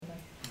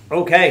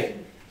Okay.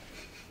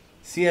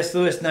 C.S.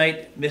 Lewis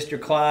Knight, Mr.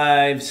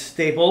 Clive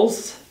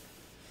Staples.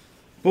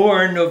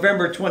 Born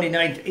November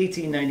 29th,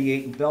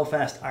 1898 in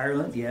Belfast,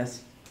 Ireland.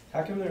 Yes.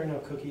 How come there are no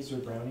cookies or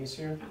brownies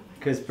here?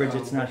 Because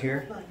Bridget's not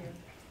here.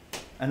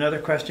 Another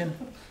question?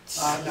 No,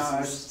 I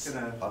was just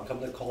gonna How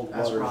come the cold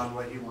ask water? Ron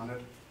what he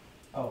wanted.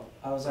 Oh,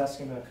 I was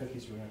asking about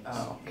cookies or brownies.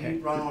 Oh, okay.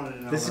 Ron wanted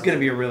to know. This is going to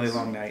be a really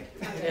long night.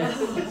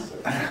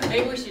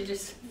 Maybe we should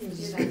just do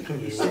that.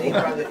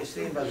 You're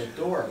sitting by the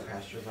door,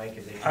 Pastor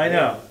Mike. I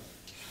know.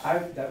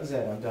 That was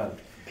it. I'm done.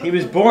 He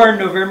was born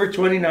November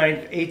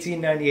 29th,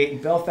 1898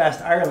 in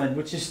Belfast, Ireland,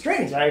 which is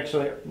strange. I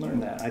actually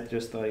learned that. I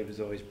just thought he was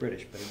always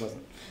British, but he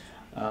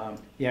wasn't.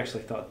 He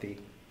actually thought the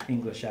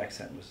English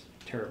accent was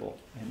terrible,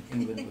 and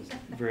England was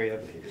very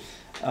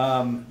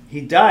ugly.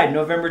 He died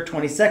November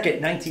 22nd,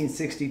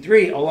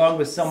 1963, along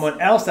with someone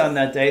else on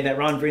that day that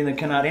Ron Greenland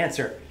cannot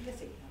answer.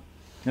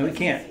 No, he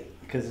can't,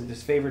 because it's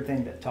his favorite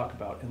thing to talk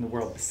about in the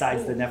world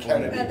besides the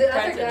Nephilim. The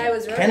other guy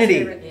was Rona's Kennedy.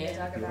 favorite thing to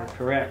talk You are about.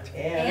 correct.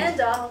 And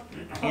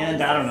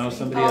And I don't know,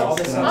 somebody All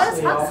else. this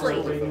Aldous Huxley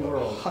Huxley. Rainy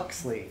World.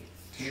 Huxley.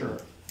 Sure.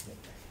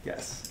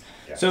 Yes.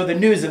 So the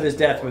news of his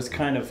death was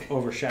kind of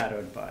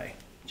overshadowed by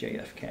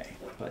JFK,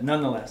 but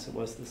nonetheless, it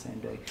was the same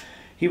day.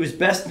 He was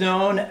best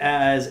known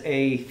as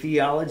a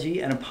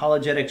theology and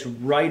apologetics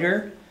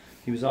writer.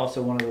 He was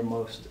also one of the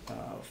most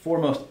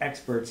foremost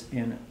experts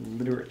in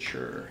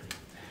literature.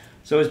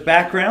 So his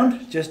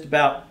background, just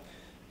about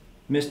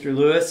Mr.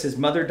 Lewis. His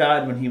mother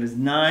died when he was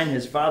 9.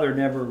 His father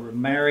never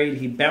remarried.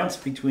 He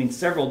bounced between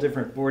several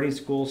different boarding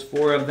schools,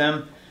 4 of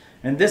them.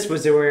 And this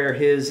was where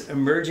his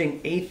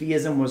emerging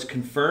atheism was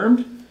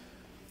confirmed,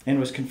 and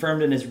was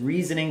confirmed and his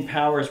reasoning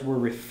powers were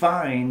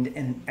refined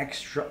in an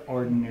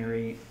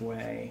extraordinary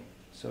way.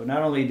 So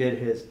not only did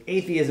his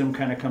atheism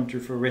kind of come to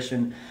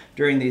fruition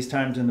during these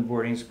times in the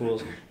boarding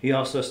schools, he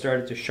also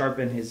started to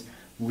sharpen his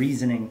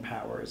reasoning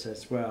powers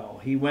as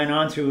well. He went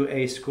on to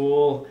a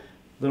school,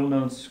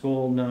 little-known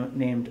school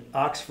named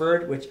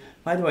Oxford, which,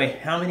 by the way,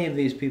 how many of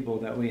these people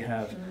that we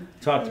have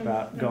talked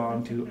about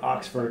gone to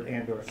Oxford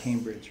and or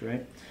Cambridge,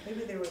 right?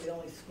 Maybe they were the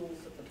only schools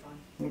at the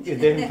time.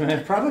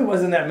 There probably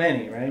wasn't that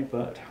many, right?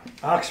 But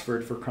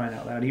Oxford, for crying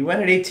out loud. He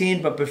went at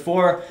 18, but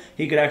before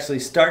he could actually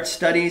start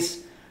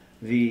studies,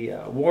 the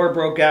war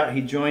broke out.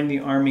 He joined the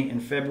army in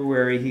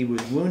February. He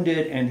was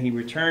wounded, and he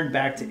returned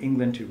back to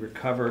England to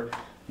recover.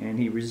 And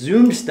he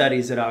resumed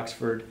studies at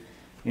Oxford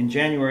in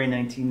January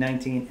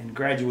 1919 and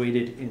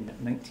graduated in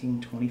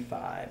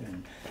 1925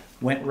 and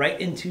went right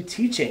into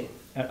teaching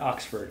at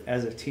Oxford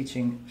as a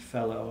teaching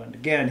fellow. And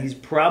again, he's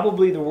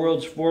probably the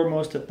world's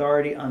foremost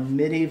authority on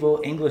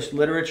medieval English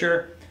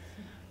literature.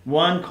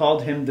 One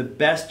called him the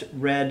best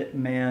read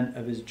man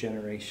of his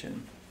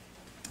generation.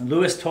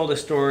 Lewis told a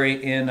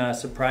story in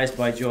Surprised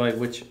by Joy,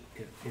 which,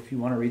 if you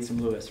want to read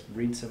some Lewis,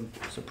 read some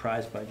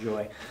Surprised by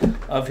Joy,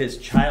 of his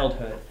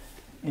childhood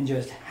and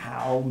just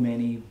how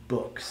many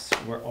books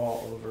were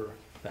all over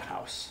the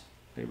house.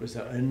 It was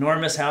an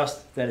enormous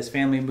house that his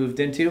family moved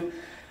into,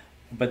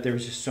 but there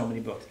was just so many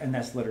books, and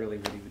that's literally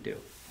what he would do.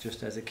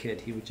 Just as a kid,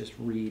 he would just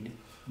read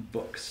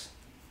books.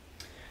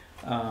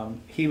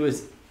 He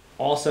was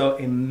also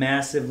a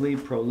massively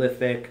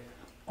prolific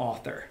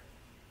author.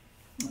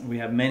 We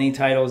have many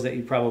titles that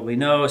you probably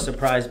know: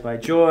 Surprised by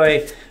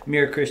Joy,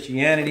 Mere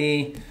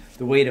Christianity,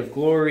 The Weight of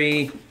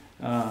Glory,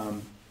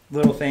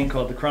 little thing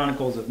called The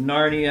Chronicles of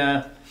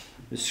Narnia,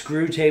 The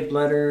Screw-Tape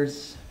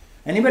Letters.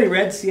 Anybody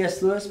read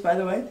C.S. Lewis, by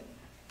the way?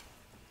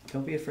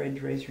 Don't be afraid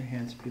to raise your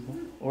hands, people.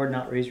 Or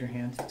not raise your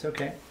hands. It's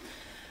okay.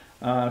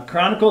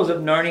 Chronicles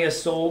of Narnia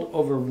sold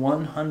over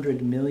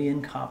 100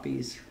 million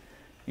copies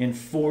in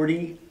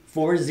 40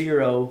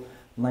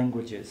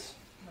 languages.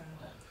 Wow.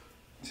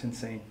 It's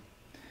insane.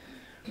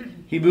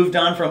 He moved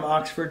on from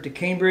Oxford to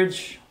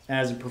Cambridge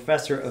as a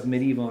professor of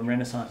medieval and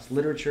Renaissance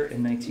literature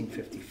in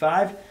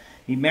 1955.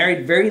 He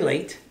married very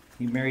late.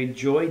 He married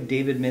Joy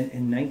Davidman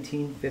in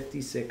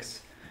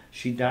 1956.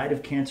 She died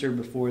of cancer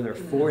before their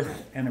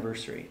 4th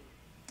anniversary.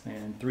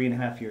 And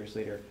 3.5 years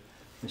later,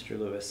 Mr.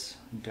 Lewis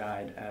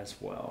died as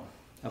well,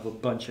 of a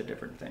bunch of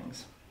different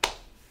things.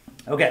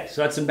 Okay,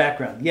 so that's some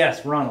background.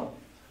 Yes, Ronald.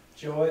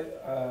 Joy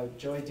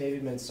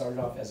Davidman started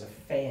off as a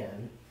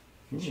fan.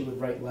 She would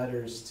write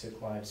letters to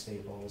Clive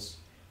Staples.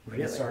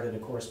 Really? They started a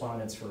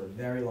correspondence for a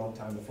very long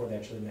time before they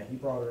actually met. He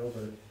brought her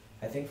over,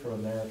 I think, from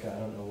America. I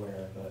don't know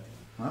where, but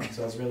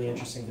so it was a really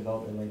interesting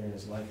development later in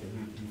his life that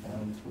he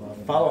found love.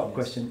 And Follow-up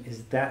happiness. question,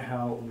 is that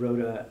how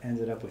Rhoda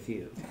ended up with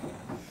you?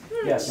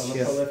 Yes, I'm a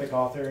Yes. prolific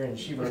author, and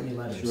she wrote me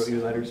letters. She wrote you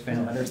letters,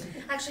 fan letters?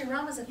 Actually,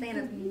 Ron was a fan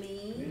of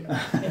me.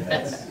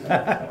 That's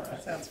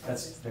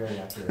very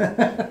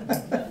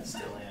accurate.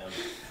 Still am.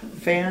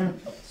 Fan,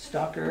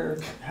 stalker,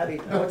 how do you,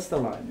 what's the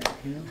line there?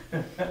 You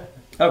know?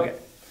 Okay,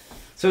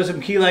 so some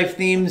key life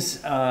themes.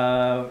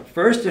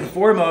 First and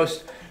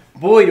foremost,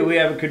 boy, do we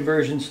have a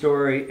conversion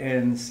story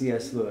in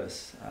C.S.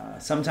 Lewis.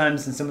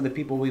 Sometimes in some of the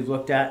people we've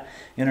looked at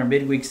in our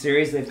midweek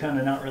series, they've kind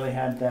of not really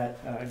had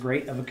that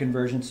great of a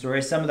conversion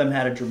story. Some of them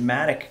had a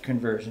dramatic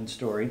conversion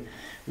story.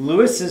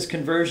 Lewis's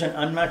conversion,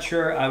 I'm not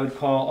sure I would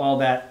call all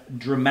that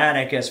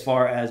dramatic as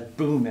far as,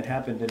 boom, it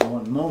happened in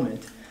one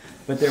moment.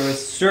 But there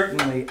was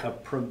certainly a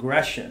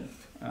progression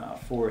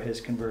for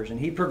his conversion.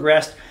 He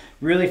progressed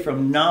really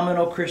from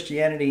nominal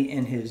Christianity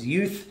in his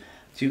youth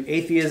to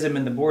atheism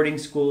in the boarding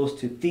schools,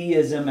 to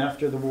theism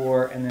after the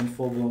war, and then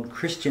full-blown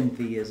Christian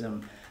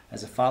theism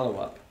as a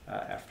follow-up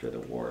after the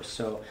war.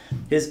 So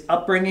his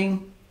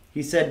upbringing,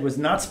 he said, was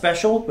not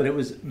special, but it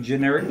was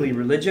generically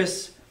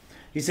religious.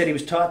 He said he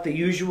was taught the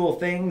usual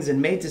things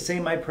and made to say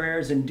my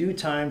prayers in due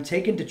time,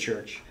 taken to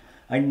church.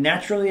 I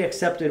naturally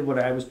accepted what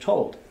I was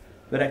told,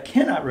 but I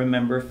cannot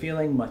remember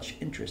feeling much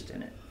interest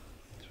in it.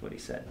 That's what he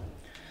said.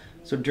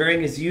 So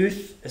during his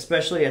youth,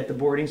 especially at the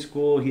boarding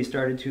school, he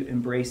started to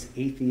embrace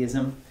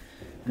atheism.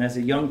 And as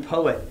a young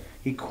poet,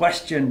 he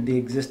questioned the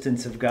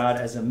existence of God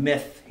as a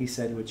myth, he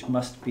said, which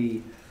must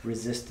be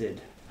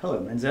resisted. Hello,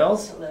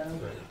 Menzels. Hello.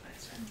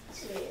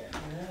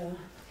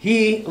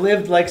 He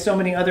lived like so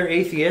many other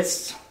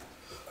atheists.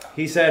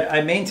 He said,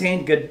 I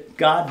maintained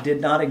God did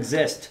not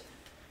exist.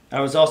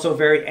 I was also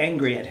very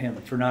angry at him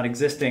for not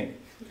existing.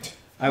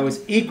 I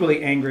was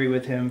equally angry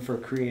with him for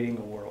creating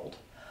a world.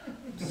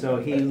 So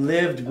he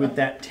lived with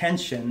that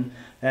tension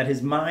that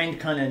his mind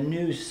kind of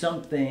knew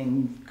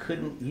something,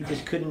 he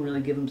just couldn't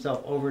really give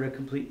himself over to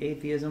complete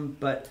atheism,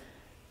 but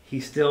he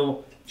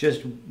still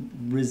just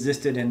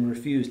resisted and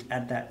refused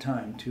at that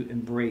time to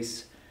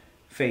embrace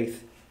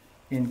faith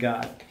in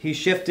God. He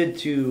shifted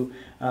to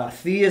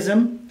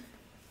theism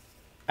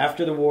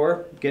after the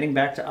war, getting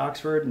back to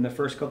Oxford in the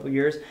first couple of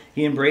years.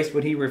 He embraced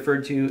what he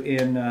referred to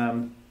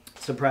in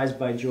Surprised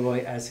by Joy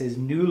as his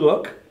new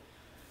look,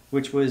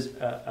 which was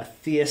a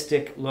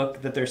theistic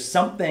look, that there's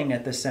something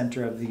at the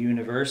center of the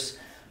universe.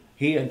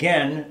 He,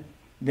 again,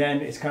 then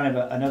it's kind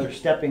of another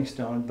stepping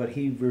stone, but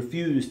he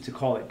refused to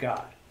call it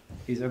God.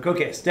 He's like,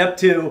 okay, step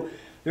two,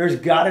 there's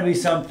got to be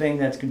something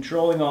that's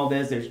controlling all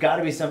this. There's got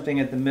to be something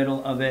at the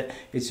middle of it.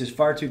 It's just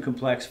far too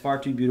complex, far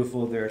too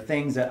beautiful. There are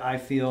things that I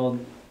feel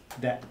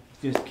that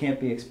just can't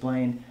be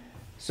explained.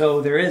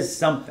 So there is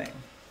something.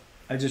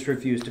 I just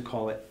refuse to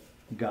call it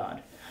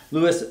God.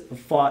 Lewis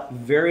fought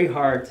very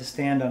hard to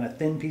stand on a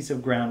thin piece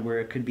of ground where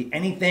it could be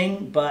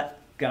anything but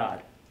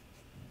God.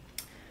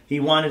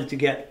 He wanted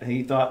to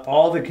he thought,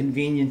 all the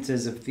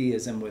conveniences of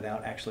theism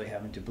without actually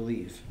having to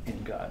believe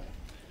in God.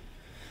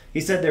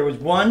 He said there was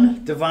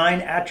one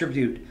divine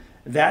attribute,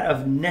 that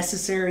of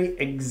necessary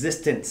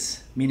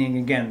existence, meaning,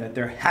 again, that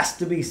there has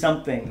to be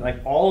something.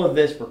 Like, all of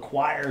this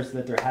requires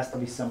that there has to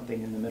be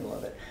something in the middle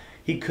of it.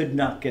 He could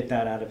not get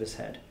that out of his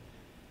head.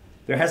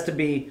 There has to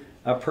be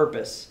a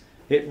purpose.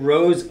 It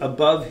rose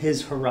above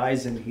his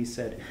horizon, he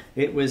said.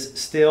 It was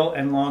still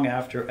and long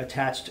after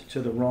attached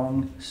to the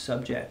wrong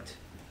subject.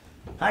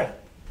 Hi.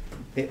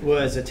 It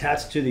was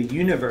attached to the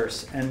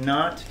universe and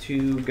not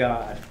to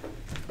God.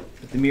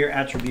 But the mere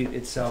attribute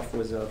itself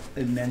was of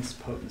immense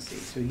potency.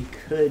 So he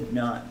could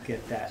not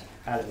get that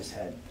out of his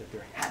head, that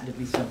there had to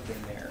be something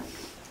there.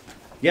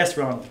 Yes,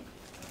 Ronald?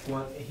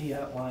 What he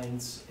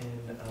outlines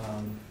in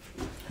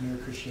Mere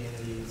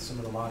Christianity, some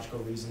of the logical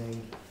reasoning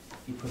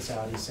he puts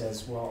out, he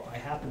says, well, I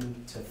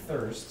happen to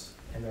thirst,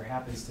 and there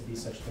happens to be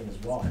such a thing as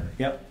water.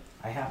 Yep.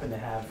 I happen to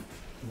have,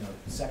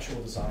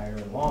 sexual desire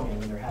and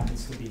longing, and there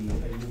happens to be a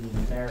union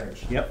in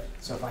marriage. Yep.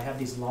 So if I have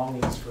these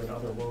longings for an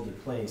otherworldly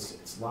place,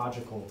 it's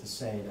logical to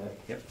say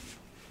that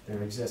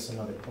there exists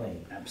another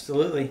plane.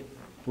 Absolutely.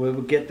 We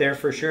will get there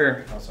for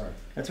sure. Oh, sorry.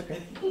 That's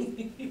okay.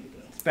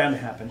 It's bound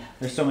to happen.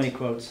 There's so many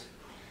quotes.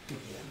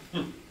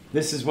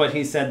 This is what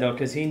he said, though,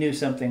 because he knew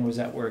something was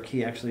at work.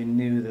 He actually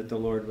knew that the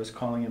Lord was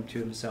calling him to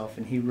himself,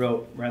 and he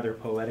wrote, rather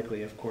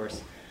poetically, of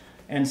course,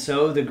 and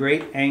so the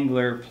great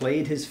angler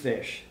played his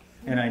fish,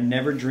 and I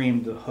never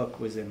dreamed the hook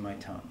was in my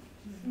tongue.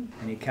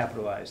 And he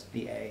capitalized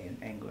the A in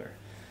angler,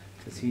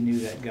 because he knew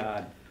that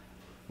God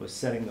was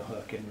setting the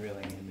hook and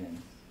reeling him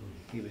in.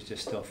 He was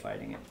just still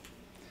fighting it.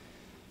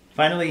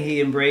 Finally,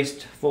 he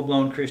embraced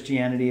full-blown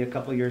Christianity a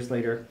couple years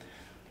later.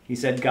 He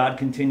said God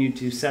continued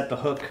to set the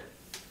hook,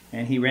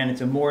 and he ran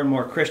into more and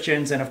more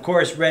Christians, and of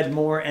course read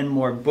more and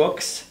more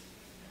books.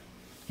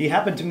 He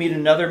happened to meet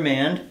another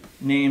man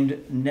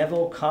named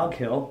Neville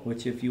Coghill,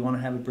 which, if you want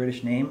to have a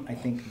British name, I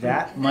think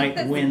that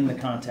might win the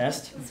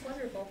contest. That's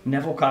wonderful.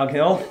 Neville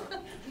Coghill.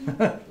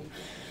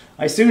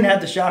 I soon had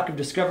the shock of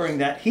discovering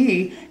that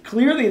he,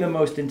 clearly the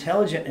most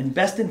intelligent and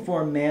best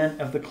informed man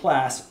of the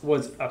class,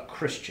 was a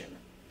Christian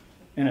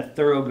and a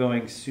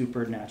thoroughgoing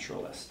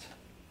supernaturalist.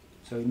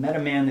 So he met a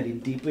man that he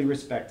deeply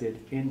respected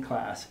in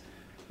class,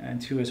 and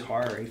to his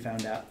horror, he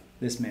found out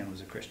this man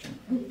was a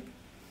Christian.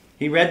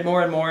 He read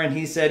more and more, and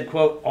he said,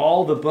 quote,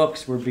 all the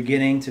books were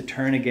beginning to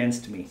turn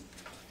against me.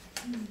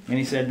 And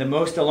he said, the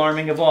most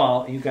alarming of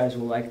all, you guys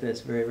will like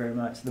this very, very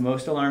much, the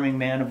most alarming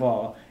man of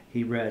all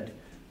he read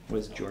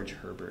was George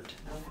Herbert.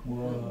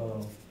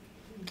 Whoa.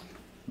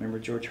 Remember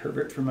George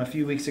Herbert from a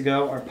few weeks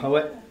ago, our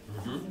poet?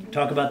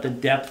 Talk about the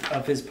depth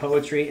of his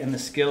poetry and the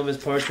skill of his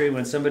poetry.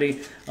 When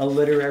somebody, a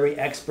literary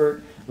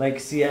expert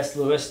like C.S.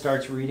 Lewis,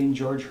 starts reading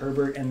George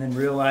Herbert and then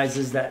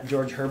realizes that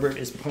George Herbert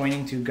is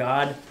pointing to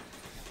God,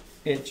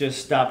 it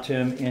just stopped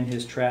him in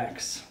his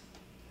tracks.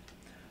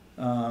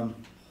 Wrong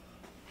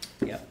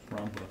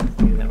book.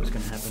 I knew that was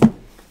going to happen.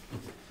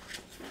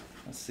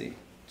 Let's see.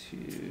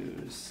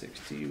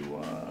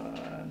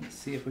 261. Let's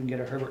see if we can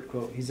get a Herbert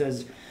quote. He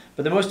says,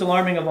 "But the most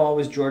alarming of all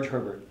was George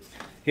Herbert.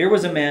 Here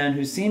was a man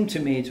who seemed to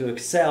me to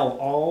excel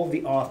all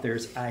the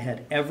authors I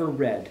had ever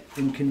read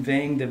in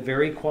conveying the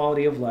very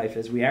quality of life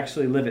as we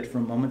actually live it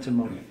from moment to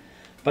moment.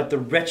 But the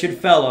wretched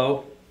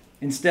fellow,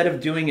 instead of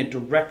doing it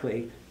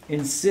directly,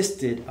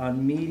 insisted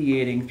on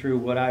mediating through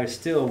what I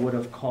still would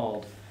have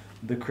called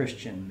the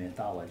Christian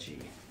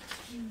mythology."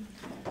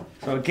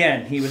 So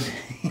again, he was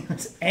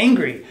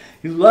angry.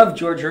 He loved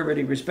George Herbert.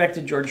 He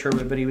respected George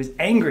Herbert, but he was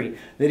angry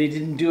that he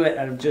didn't do it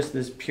out of just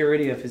this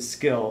purity of his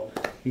skill.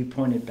 He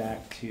pointed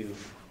back to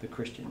the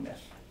Christian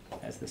myth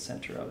as the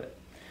center of it.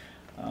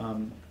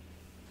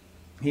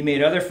 He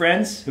made other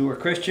friends who were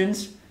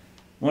Christians.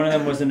 One of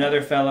them was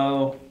another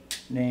fellow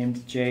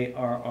named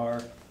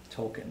J.R.R.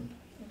 Tolkien.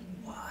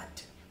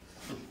 What?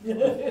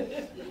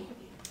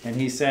 And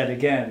he said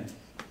again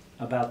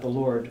about the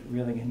Lord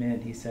reeling him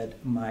in, he said,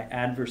 "My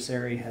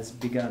adversary has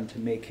begun to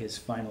make his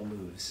final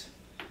moves."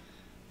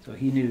 So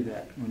he knew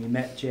that when he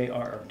met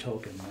J.R.R.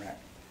 Tolkien,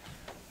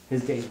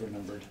 his days were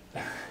numbered.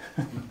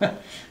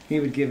 He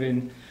would give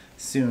in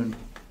soon.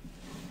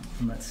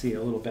 And let's see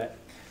a little bit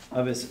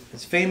of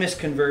his famous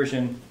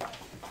conversion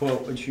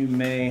quote, which you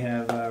may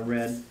have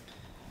read.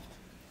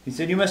 He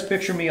said, "You must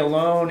picture me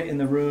alone in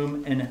the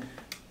room in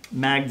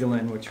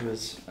Magdalen," which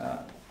was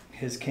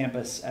his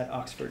campus at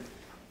Oxford,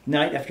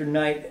 "night after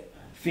night,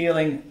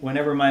 feeling,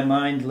 whenever my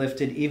mind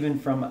lifted even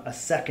from a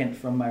second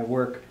from my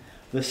work,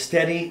 the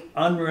steady,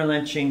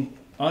 unrelenting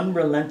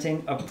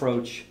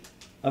approach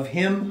of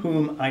him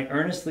whom I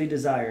earnestly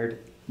desired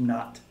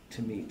not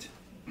to meet."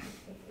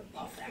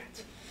 Love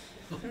that.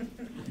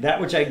 "That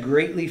which I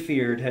greatly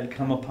feared had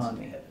come upon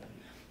me.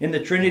 In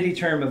the Trinity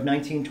term of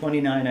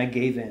 1929, I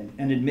gave in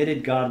and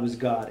admitted God was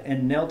God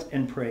and knelt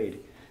and prayed.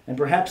 And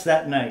perhaps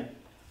that night,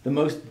 the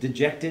most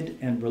dejected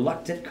and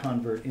reluctant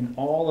convert in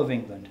all of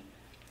England,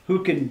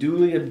 who can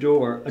duly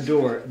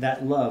adore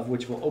that love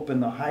which will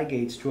open the high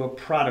gates to a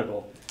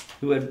prodigal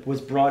who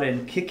was brought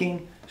in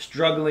kicking,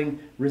 struggling,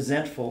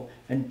 resentful,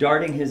 and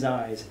darting his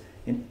eyes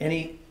in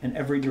any and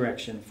every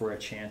direction for a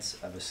chance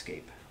of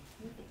escape."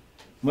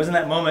 It wasn't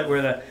that moment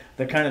where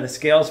the kind of the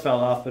scales fell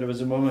off, but it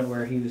was a moment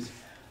where he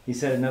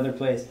said another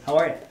place, "How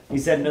are you?" He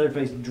said another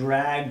place,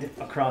 dragged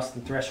across the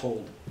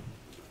threshold.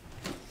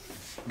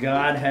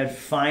 God had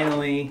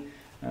finally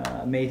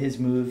made his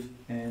move,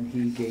 and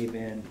he gave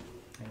in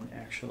and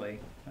actually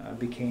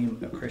became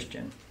a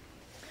Christian.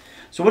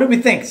 So what do we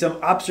think?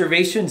 Some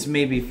observations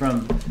maybe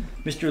from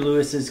Mr.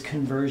 Lewis's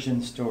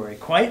conversion story.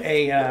 Quite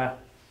a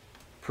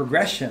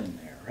progression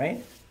there,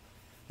 right?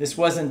 This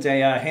wasn't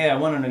a, hey, I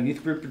went on a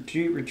youth group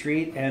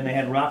retreat and they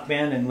had rock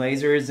band and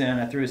lasers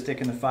and I threw a stick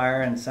in the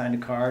fire and signed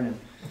a card and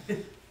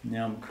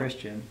now I'm a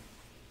Christian.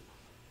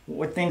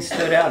 What things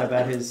stood out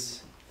about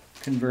his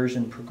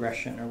conversion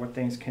progression, or what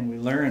things can we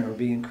learn or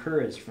be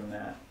encouraged from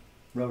that?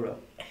 Roro.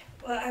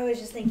 Well, I was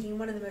just thinking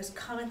one of the most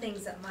common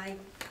things that my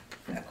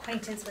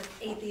acquaintance with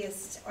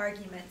atheist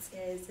arguments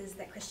is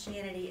that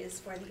Christianity is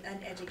for the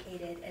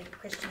uneducated and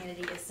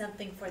Christianity is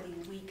something for the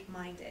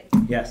weak-minded.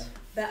 Yes.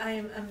 But I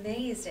am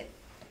amazed at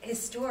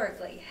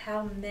historically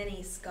how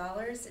many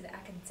scholars and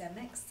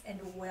academics and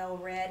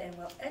well-read and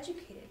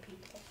well-educated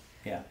people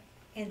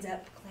end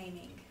up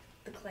claiming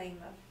the claim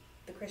of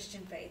the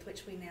Christian faith,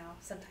 which we now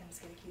sometimes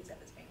get accused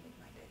of as being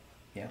weak-minded.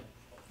 Yeah,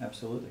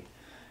 absolutely.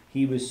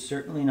 He was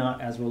certainly not,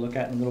 as we'll look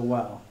at in a little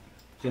while,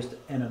 just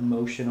an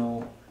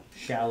emotional,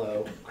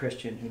 shallow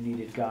Christian who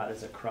needed God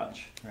as a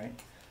crutch, right?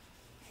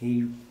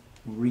 He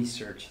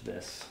researched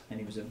this, and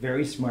he was a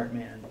very smart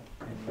man,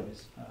 and he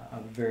was a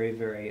very,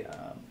 very,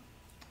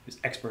 he was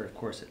expert, of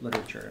course, at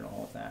literature and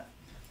all of that.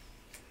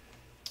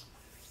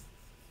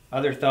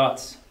 Other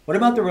thoughts? What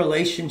about the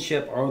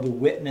relationship or the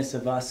witness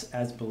of us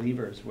as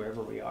believers,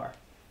 wherever we are?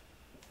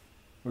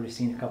 We've already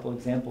seen a couple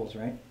examples,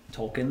 right?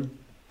 Tolkien.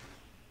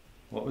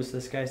 What was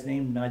this guy's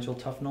name? Nigel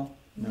Tufnell?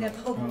 No.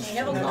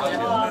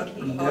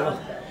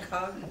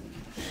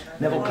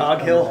 Neville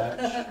Coghill.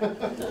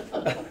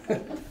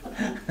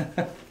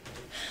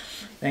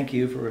 Thank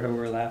you for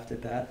whoever laughed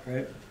at that,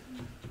 right?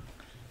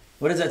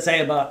 What does that say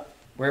about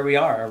where we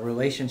are, our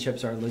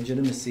relationships, our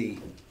legitimacy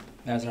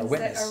as our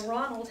witness? That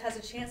Ronald has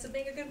a chance of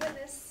being a good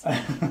witness.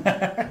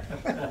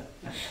 What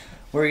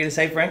were you going to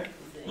say, Frank?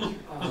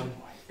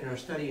 In our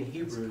study in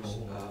Hebrews,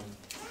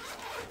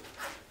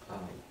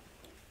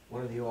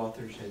 one of the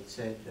authors had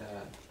said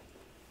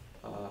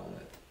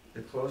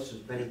the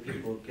closest many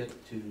people get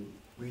to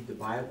read the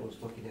Bible is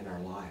looking at our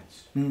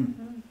lives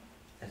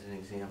as an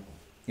example.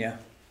 Yeah.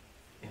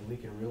 And we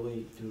can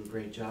really do a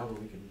great job or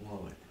we can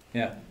blow it.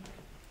 Yeah.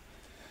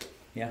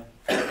 Yeah.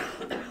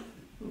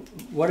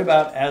 What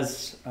about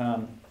as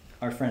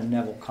our friend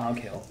Neville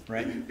Coghill,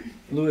 right?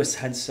 Lewis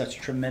had such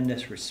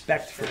tremendous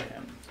respect for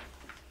him.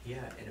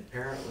 Yeah, and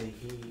apparently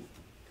he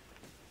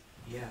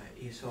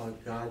saw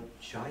God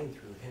shine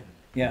through him.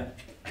 Yeah.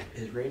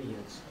 His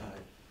radiance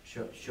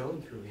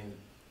shone through him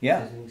Yeah.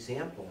 as an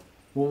example.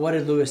 Well, what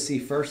did Lewis see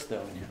first,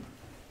 though, in him?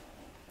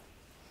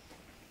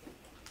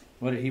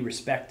 What did he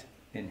respect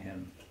in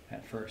him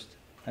at first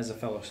as a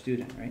fellow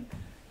student, right?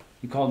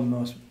 He called him the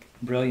most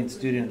brilliant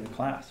student in the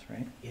class,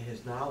 right? Yeah,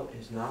 his knowledge,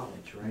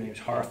 right? And he was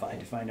horrified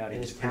to find out he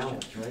And was his Christian.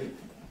 talents, right?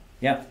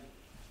 Yeah.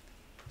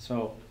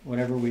 So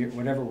whatever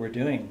we're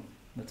doing,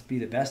 let's be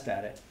the best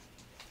at it,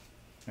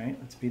 right?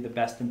 Let's be the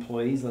best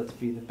employees. Let's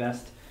be the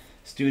best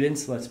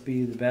students. Let's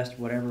be the best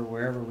wherever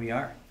we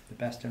are, the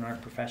best in our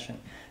profession.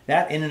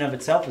 That in and of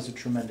itself is a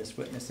tremendous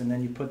witness. And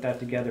then you put that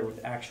together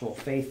with actual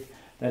faith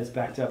that is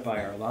backed up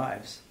by our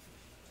lives.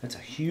 That's a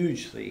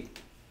hugely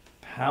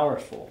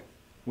powerful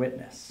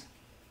witness.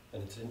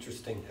 And it's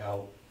interesting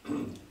how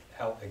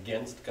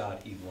against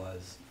God he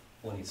was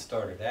when he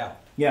started out.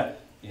 Yeah.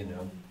 You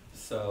know,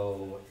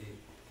 so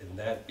in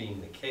that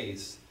being the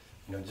case,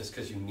 you know, just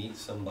because you meet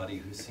somebody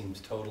who seems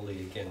totally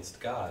against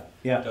God,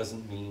 Yeah.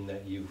 doesn't mean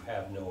that you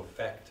have no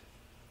effect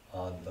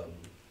on them.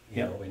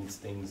 You Yeah. know, in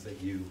things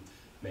that you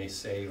may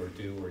say or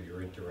do, or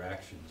your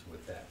interactions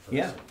with that person.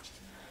 Yeah.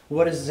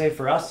 What does it say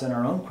for us in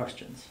our own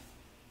questions?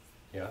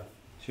 Yeah.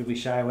 Should we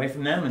shy away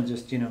from them and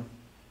just,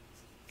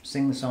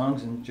 sing the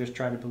songs and just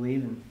try to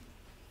believe and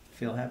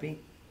feel happy?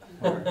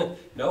 Or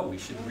No, we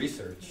should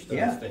research those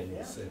Yeah.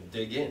 things and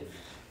dig in.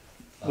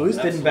 Lewis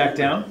didn't back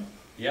Absolutely.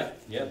 down.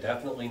 Yeah,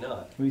 definitely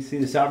not. We see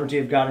the sovereignty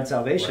of God in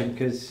salvation Right.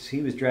 because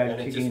he was dragged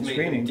And it kicking just and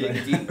made him screaming.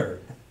 dig but- deeper,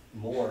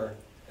 more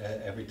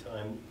every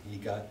time he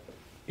got.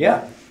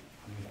 Yeah,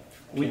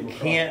 we came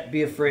across. can't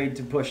be afraid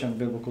to push on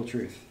biblical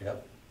truth.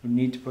 Yep, We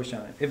need to push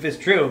on it. If it's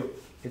true,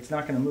 it's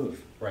not going to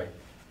move, right.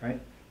 right?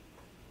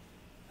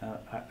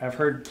 I've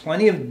heard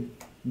plenty of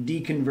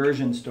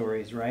deconversion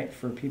stories, right,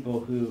 for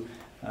people who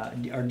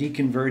are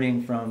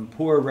deconverting from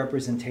poor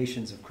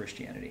representations of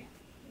Christianity,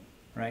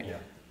 right? Yeah.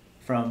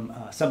 From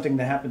something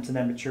that happened to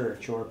them at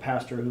church, or a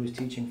pastor who was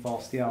teaching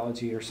false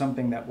theology, or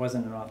something that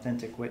wasn't an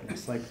authentic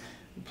witness. Like,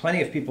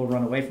 plenty of people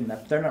run away from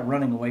that, but they're not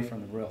running away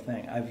from the real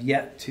thing. I've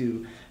yet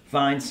to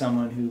find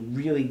someone who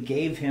really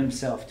gave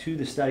himself to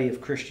the study of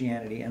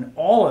Christianity and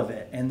all of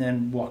it, and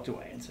then walked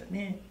away and said,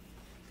 I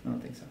don't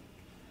think so.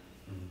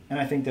 And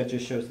I think that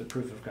just shows the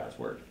proof of God's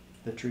word,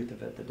 the truth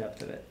of it, the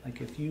depth of it.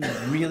 Like, if you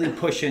really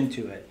push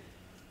into it,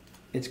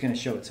 it's going to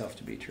show itself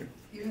to be true.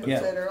 You had Yeah.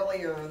 said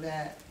earlier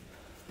that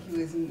he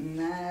was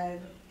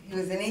mad, he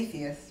was an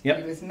atheist. Yep.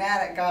 He was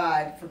mad at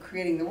God for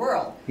creating the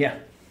world. Yeah,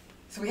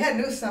 So we had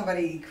knew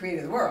somebody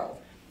created the world.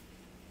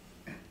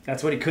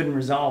 that's what he couldn't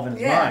resolve in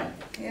his Yeah, mind.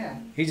 yeah,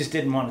 He just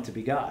didn't want it to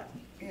be God.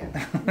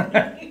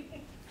 yeah.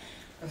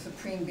 A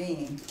supreme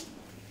being.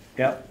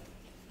 Yep.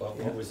 But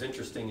what was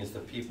interesting is the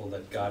people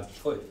that God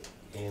put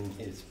in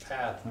his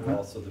path were Uh-huh.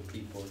 also the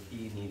people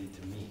he needed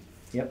to meet.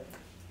 Yep.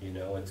 You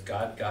know, it's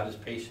God is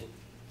patient,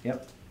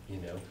 Yep. you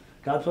know.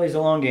 God plays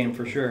a long game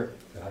for sure.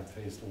 God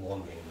plays the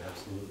long game,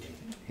 absolutely.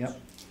 Yep.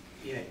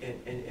 Yeah,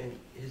 and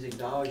his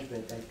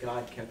acknowledgement that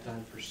God kept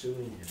on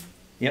pursuing him.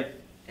 Yep.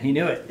 And He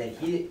knew it. That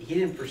he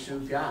didn't pursue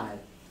God.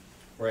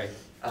 Right.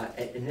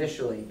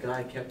 Initially,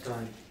 God kept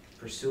on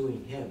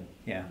pursuing him.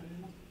 Yeah.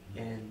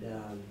 And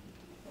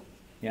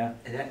Yeah.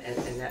 that's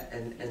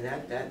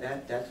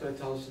what it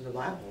tells us in the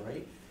Bible,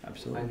 right? I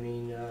Absolutely.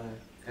 mean,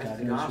 that's God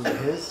the answers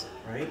gospel, his.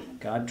 right?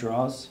 God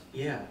draws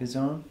Yeah, his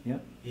own.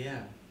 Yep.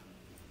 yeah.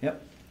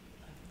 Yep.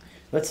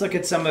 Let's look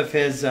at some of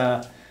his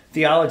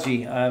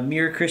theology.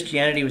 Mere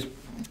Christianity was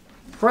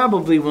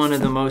probably one of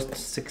the most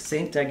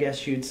succinct, I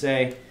guess you'd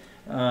say,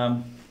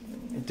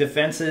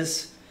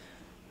 defenses.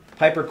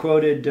 Piper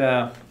quoted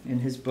in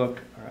his book,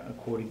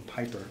 quoting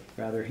Piper,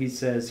 rather, he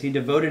says, he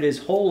devoted his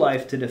whole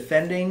life to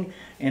defending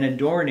and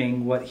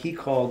adorning what he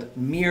called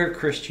mere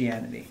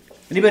Christianity.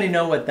 Anybody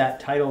know what that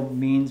title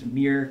means,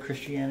 mere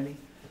Christianity?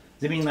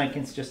 Does it mean like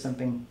it's just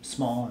something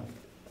small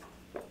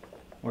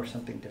or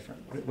something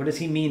different? What does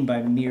he mean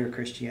by mere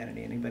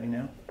Christianity? Anybody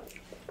know?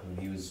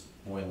 He was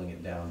boiling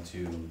it down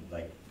to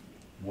like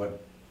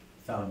what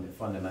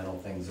fundamental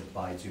things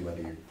apply to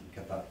whether you're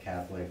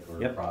Catholic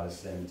or Yep.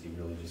 Protestant. He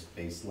really just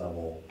base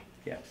level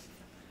Yeah.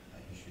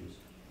 issues.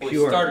 Well,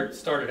 Pure. it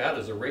started out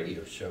as a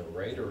radio show,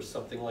 right, or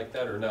something like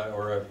that, or not,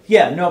 or a.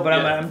 Yeah, no, but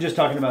Yeah. I'm just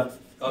talking about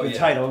Oh, the yeah.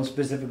 title and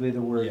specifically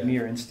the word Yeah.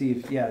 mere. And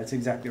Steve, yeah, that's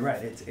exactly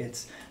right.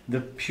 It's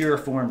the pure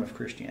form of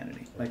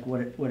Christianity, like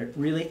what it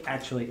really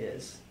actually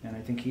is. And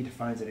I think he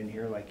defines it in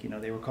here, like,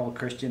 they were called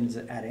Christians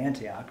at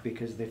Antioch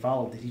because they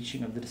followed the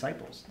teaching of the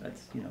disciples.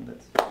 That's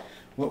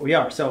what we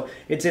are. So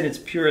it's in its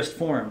purest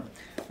form.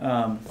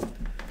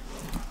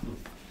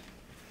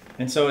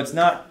 And so it's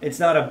not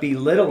a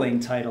belittling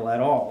title at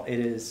all. It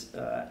is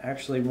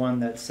actually one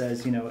that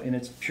says, in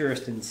its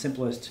purest and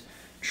simplest,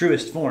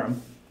 truest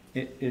form,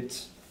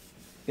 it's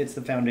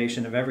the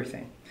foundation of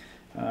everything.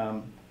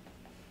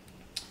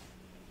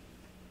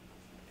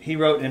 He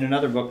wrote in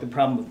another book, The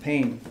Problem with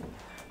Pain,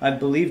 I've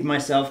believed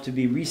myself to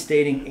be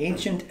restating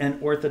ancient and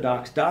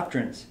orthodox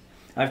doctrines.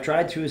 I've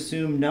tried to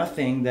assume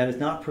nothing that is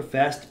not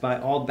professed by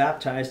all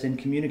baptized and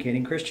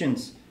communicating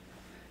Christians.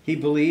 He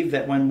believed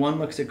that when one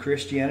looks at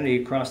Christianity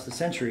across the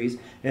centuries,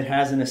 it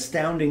has an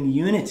astounding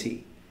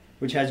unity,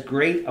 which has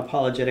great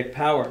apologetic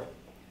power.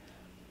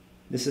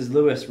 This is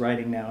Lewis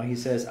writing now. He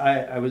says,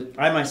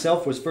 I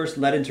myself was first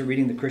led into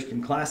reading the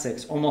Christian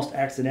classics almost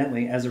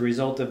accidentally as a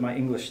result of my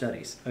English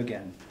studies.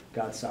 Again,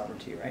 God's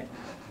sovereignty, right?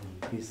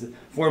 He's the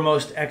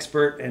foremost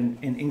expert in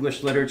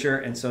English literature,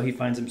 and so he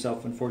finds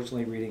himself,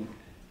 unfortunately, reading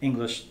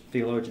English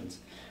theologians.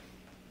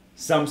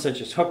 Some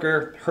such as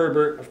Hooker,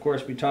 Herbert, of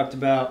course, we talked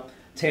about,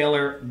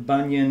 Taylor,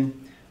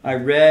 Bunyan. I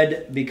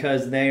read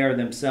because they are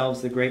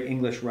themselves the great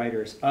English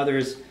writers.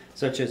 Others,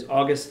 such as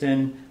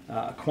Augustine,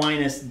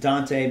 Aquinas,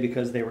 Dante,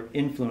 because they were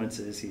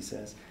influences, he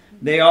says.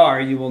 They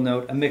are, you will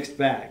note, a mixed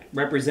bag,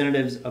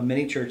 representatives of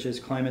many churches,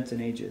 climates,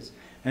 and ages.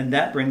 And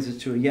that brings us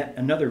to yet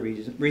another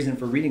reason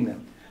for reading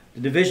them.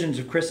 The divisions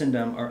of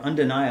Christendom are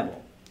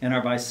undeniable, and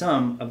are by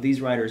some of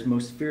these writers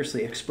most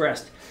fiercely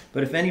expressed.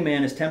 But if any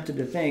man is tempted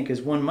to think,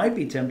 as one might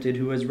be tempted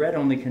who has read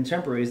only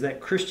contemporaries,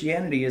 that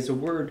Christianity is a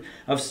word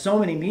of so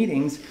many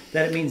meanings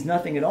that it means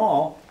nothing at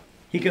all,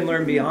 he can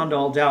learn beyond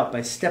all doubt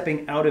by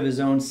stepping out of his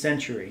own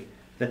century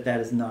that that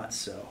is not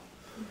so.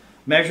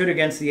 Measured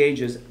against the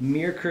ages,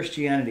 mere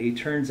Christianity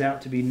turns out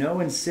to be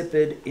no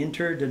insipid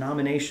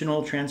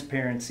interdenominational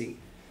transparency,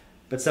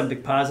 but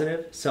something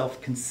positive,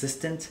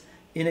 self-consistent,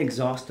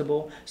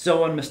 inexhaustible,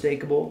 so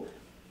unmistakable,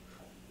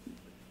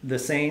 the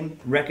same,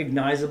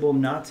 recognizable,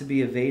 not to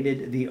be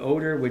evaded, the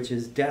odor which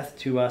is death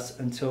to us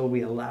until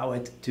we allow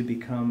it to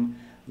become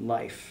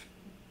life.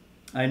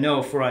 I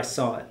know, for I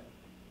saw it,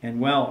 and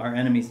well our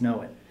enemies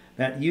know it,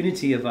 that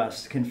unity of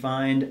us can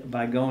find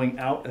by going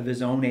out of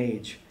his own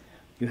age.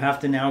 You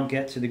have to now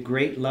get to the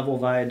great level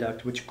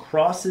viaduct which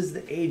crosses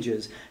the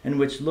ages and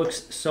which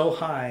looks so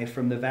high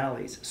from the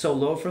valleys, so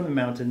low from the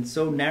mountains,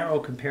 so narrow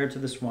compared to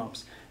the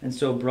swamps, and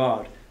so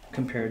broad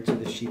compared to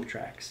the sheep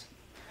tracks.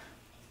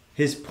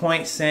 His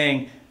point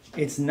saying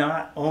it's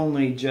not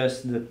only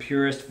just the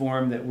purest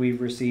form that we've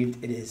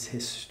received, it is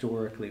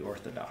historically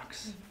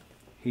orthodox.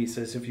 He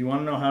says if you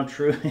want to know how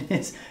true it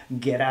is,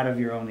 get out of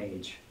your own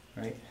age,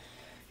 right?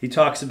 He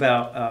talks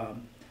about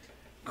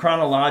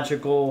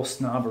chronological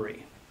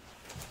snobbery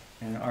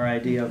and our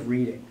idea of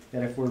reading.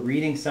 That if we're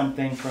reading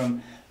something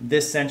from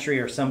this century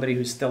or somebody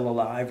who's still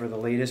alive or the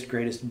latest,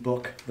 greatest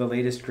book, the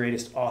latest,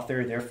 greatest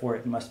author, therefore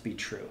it must be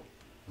true.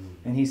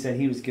 And he said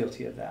he was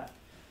guilty of that.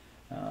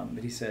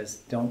 But he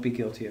says, don't be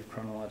guilty of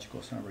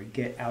chronological snobbery.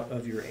 Get out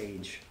of your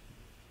age.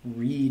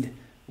 Read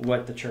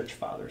what the church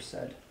fathers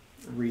said.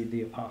 Read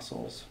the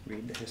apostles.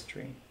 Read the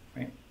history,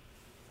 right?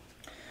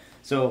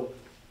 So,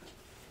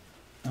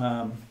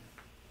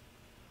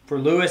 for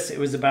Lewis, it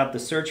was about the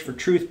search for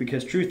truth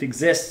because truth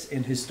exists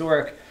in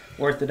historic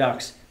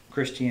Orthodox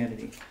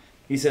Christianity.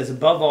 He says,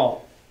 above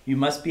all, you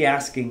must be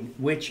asking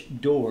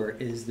which door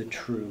is the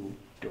true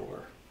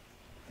door.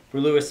 For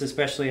Lewis,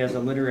 especially as a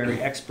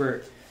literary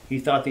expert, he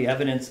thought the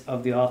evidence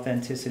of the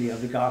authenticity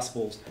of the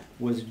Gospels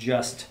was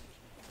just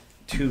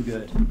too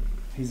good.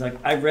 He's like,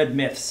 I've read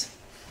myths.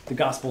 The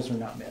Gospels are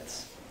not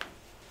myths.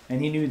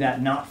 And he knew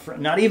that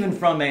not even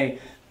from a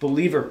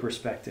believer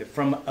perspective,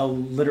 from a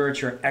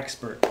literature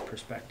expert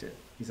perspective.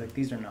 He's like,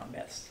 these are not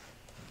myths.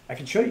 I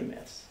can show you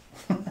myths.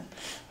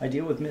 I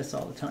deal with myths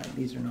all the time.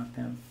 These are not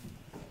them.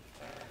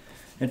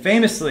 And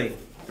famously,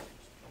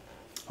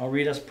 I'll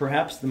read us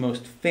perhaps the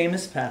most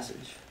famous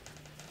passage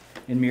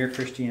in Mere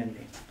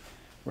Christianity,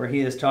 where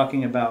he is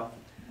talking about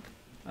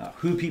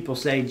who people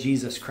say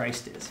Jesus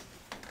Christ is.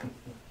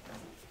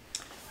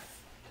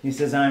 He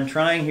says, I'm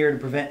trying here to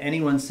prevent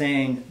anyone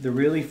saying the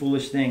really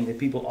foolish thing that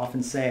people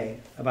often say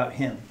about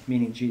him,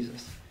 meaning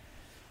Jesus.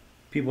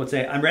 People would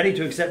say, I'm ready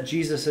to accept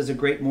Jesus as a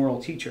great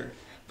moral teacher,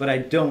 but I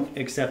don't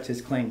accept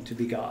his claim to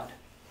be God.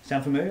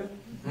 Sound familiar?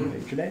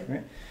 Today,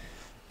 right?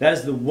 That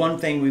is the one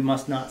thing we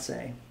must not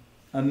say.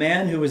 A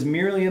man who was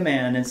merely a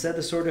man and said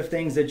the sort of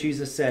things that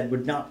Jesus said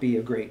would not be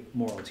a great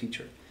moral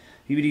teacher.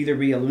 He would either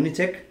be a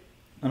lunatic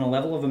on a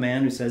level of a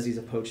man who says he's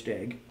a poached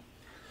egg,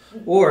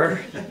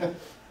 or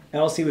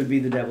else he would be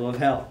the devil of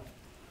hell.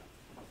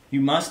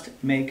 You must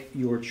make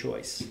your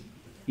choice.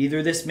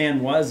 Either this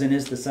man was and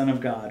is the Son of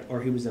God,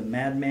 or he was a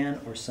madman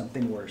or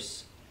something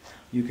worse.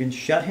 You can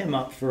shut him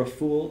up for a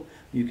fool,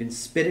 you can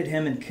spit at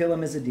him and kill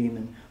him as a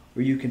demon,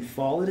 or you can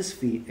fall at his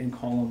feet and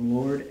call him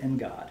Lord and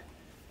God.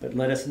 But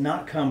let us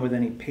not come with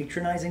any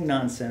patronizing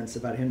nonsense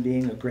about him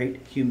being a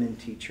great human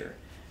teacher.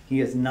 He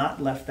has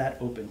not left that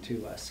open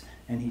to us,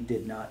 and he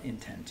did not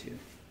intend to.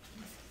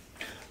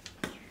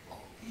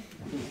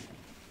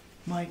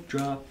 Mic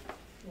drop.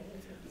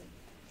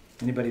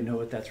 Anybody know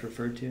what that's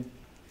referred to?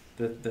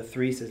 The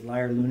three says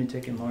liar,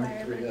 lunatic, and Lord.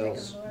 Liar, lunatic,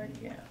 and Lord.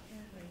 Yeah.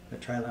 The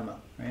trilemma,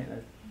 right?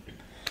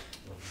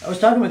 I was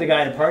talking with a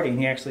guy at a party, and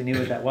he actually knew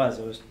what that was.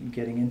 I was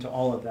getting into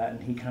all of that,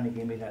 and he kind of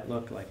gave me that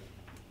look like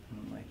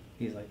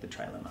he's like the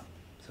trilemma.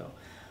 So,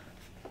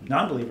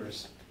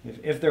 non-believers,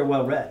 if they're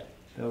well read,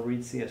 they'll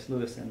read C.S.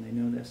 Lewis and they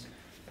know this.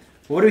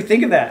 What do we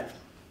think of that?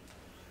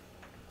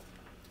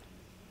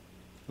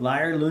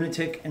 Liar,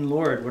 lunatic, and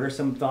Lord. What are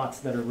some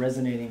thoughts that are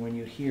resonating when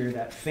you hear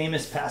that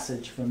famous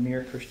passage from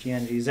Mere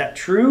Christianity? Is that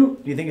true?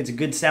 Do you think it's a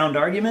good, sound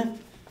argument?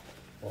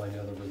 Well, I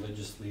know the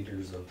religious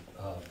leaders of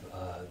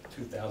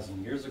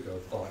 2,000 years ago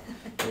thought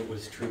it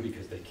was true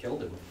because they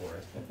killed him for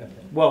it.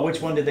 Well, which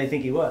one did they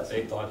think he was?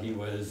 They thought he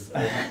was,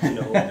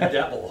 the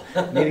devil.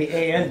 Maybe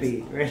A and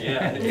B, right?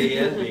 Yeah, A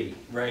and B,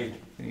 right.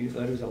 You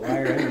thought he was a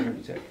liar and a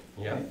lunatic.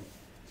 Yeah. Right?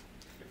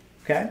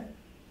 Okay,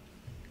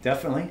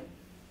 definitely.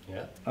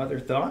 Yeah. Other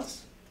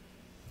thoughts?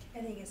 I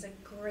think it's a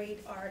great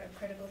art of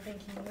critical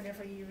thinking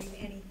whenever you read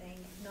anything,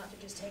 not to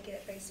just take it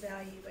at face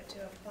value, but to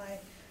apply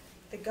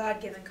the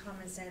God-given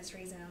common sense,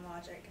 reason, and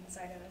logic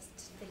inside of us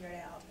to figure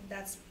it out. And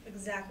that's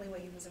exactly what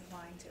he was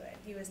applying to it.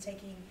 He was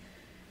taking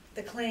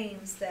the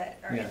claims that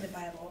are Yeah. in the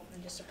Bible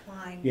and just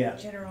applying Yeah.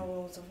 general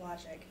rules of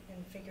logic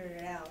and figured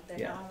it out. That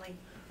Yeah. not only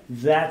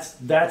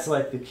That's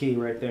like the key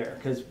right there,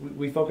 because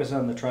we focus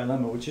on the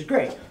trilemma, which is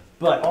great,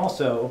 but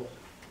also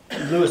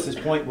Lewis's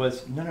point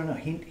was no,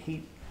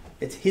 he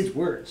it's his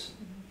words.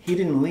 He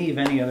didn't leave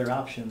any other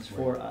options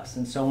for us.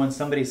 And so when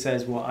somebody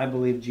says, well, I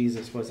believe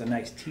Jesus was a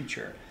nice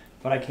teacher,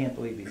 but I can't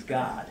believe he's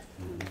God,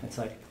 it's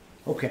like,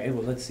 okay,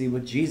 well, let's see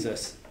what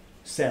Jesus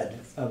said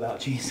about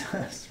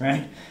Jesus,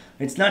 right?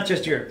 It's not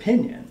just your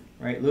opinion,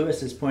 right?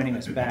 Lewis is pointing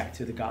us back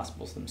to the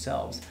Gospels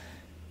themselves.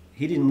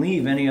 He didn't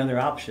leave any other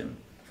option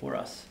for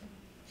us.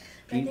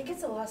 But I think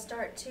it's a lost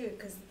art too,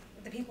 because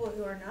the people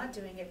who are not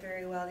doing it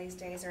very well these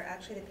days are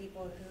actually the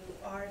people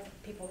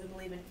who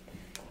believe in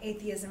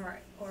atheism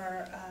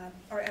or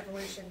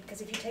evolution.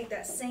 Because if you take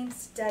that same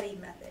study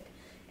method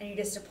and you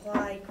just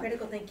apply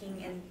critical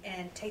thinking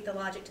and take the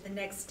logic to the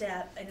next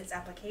step in its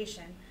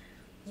application,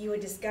 you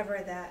would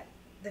discover that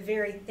the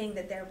very thing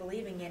that they're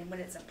believing in, when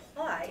it's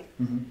applied,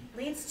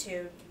 leads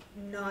to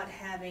not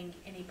having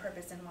any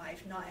purpose in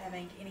life, not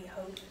having any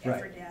hope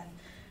after death.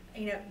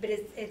 But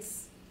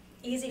it's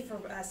easy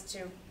for us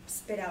to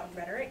spit out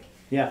rhetoric,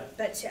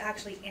 but to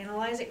actually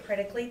analyze it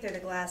critically through the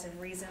glass of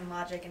reason,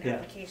 logic, and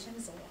application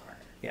is a lot harder.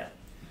 Yeah,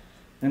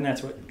 and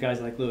that's what guys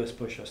like Lewis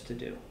push us to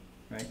do,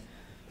 right?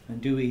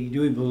 And do we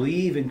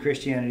believe in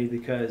Christianity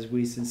because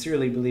we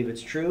sincerely believe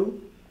it's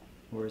true,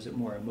 or is it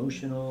more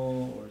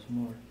emotional, or is it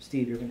more?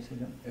 Steve, you're going to say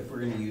something? If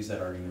we're going to use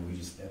that argument, we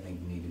just, I think,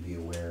 need to be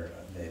aware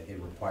that it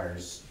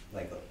requires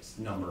like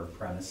a number of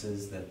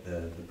premises that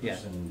the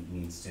person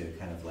needs to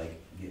kind of like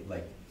get,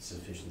 like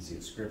sufficiency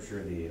of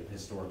scripture, the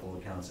historical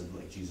accounts of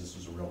like Jesus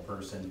was a real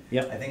person.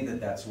 I think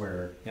that's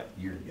where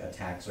your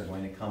attacks are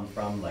going to come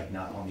from, like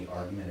not on the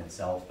argument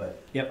itself,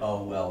 but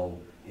oh well,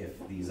 if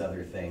these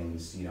other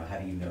things, how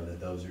do you know that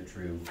those are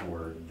true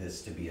for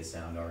this to be a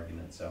sound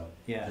argument? So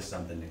just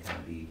something to kind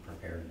of be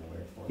prepared and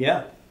aware for.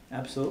 Yeah,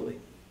 absolutely.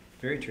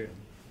 Very true.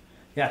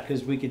 Yeah,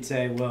 because we could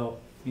say, well,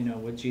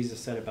 what Jesus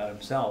said about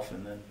himself,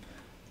 and then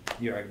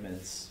the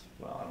argument is,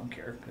 well, I don't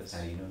care because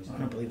I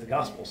don't believe the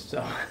Gospels.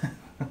 So,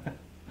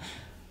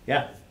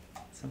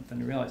 something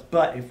to realize.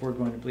 But if we're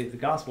going to believe the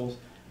Gospels,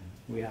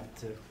 we have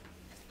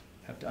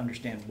to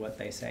understand what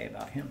they say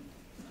about him.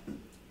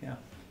 Yeah.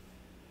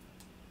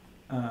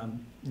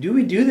 Do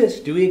we do this?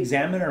 Do we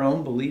examine our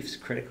own beliefs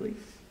critically?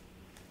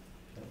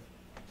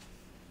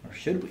 Or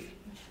should we?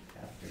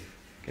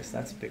 I guess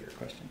that's a bigger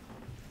question.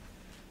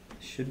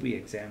 Should we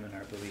examine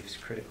our beliefs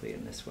critically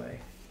in this way?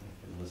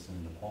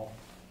 Listen to Paul.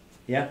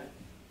 Yeah,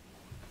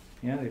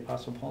 the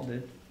Apostle Paul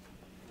did.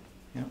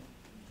 Yeah.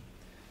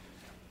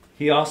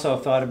 He also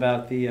thought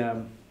about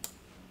the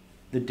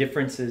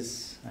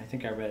differences. I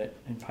think I read it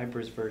in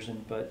Piper's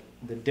version, but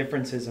the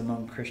differences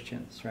among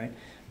Christians, right?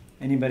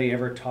 Anybody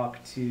ever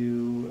talk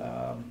to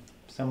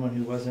someone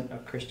who wasn't a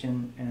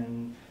Christian,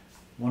 and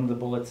one of the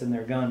bullets in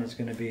their gun is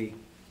going to be,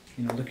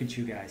 look at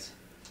you guys.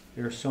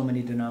 There are so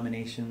many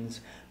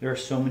denominations. There are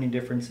so many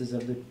differences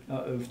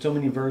of so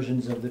many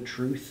versions of the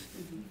truth.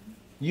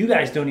 You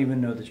guys don't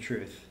even know the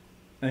truth,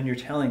 and you're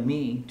telling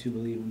me to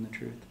believe in the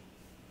truth.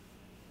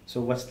 So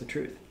what's the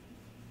truth,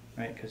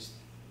 right? Because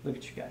look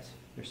at you guys.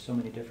 There's so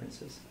many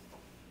differences.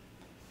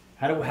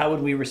 How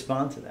would we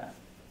respond to that?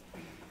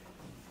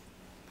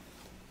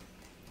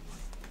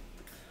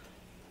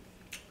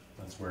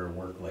 That's where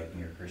work like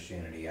Mere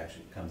Christianity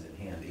actually comes in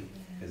handy,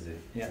 because it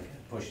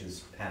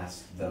pushes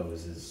past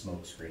those as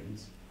smoke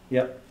screens.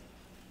 Yep.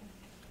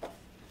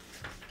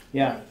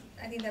 Yeah.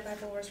 I think that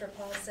Bible verse where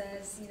Paul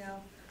says,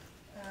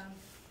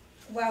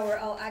 while we're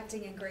all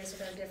acting in grace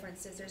with our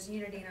differences, there's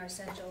unity in our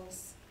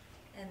essentials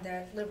and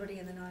there's liberty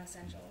in the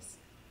non-essentials.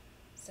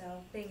 So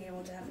being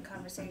able to have a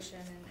conversation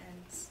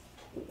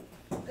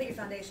and put your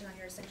foundation on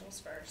your essentials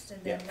first,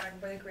 and then learn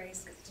where the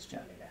grace gets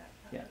distributed at.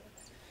 Yeah.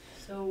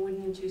 So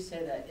wouldn't you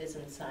say that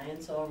isn't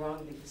science all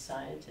wrong, because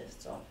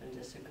scientists often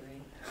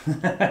disagree?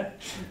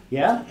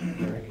 Yeah.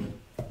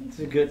 It's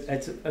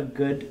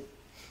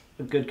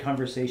a good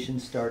conversation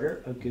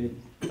starter, a good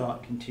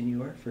thought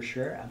continuer for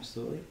sure,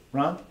 absolutely.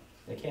 Ron?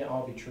 They can't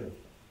all be true.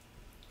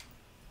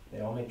 They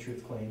all make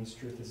truth claims.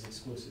 Truth is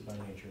exclusive by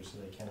nature, so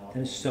they can't all.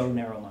 That is so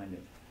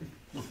narrow-minded.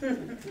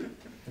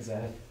 Is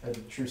that a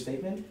true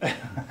statement?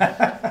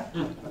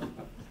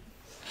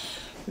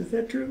 Is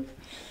that true?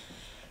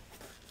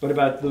 What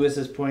about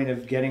Lewis's point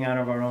of getting out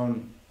of our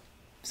own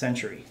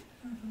century?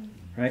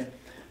 Right?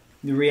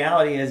 The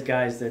reality is,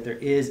 guys, that there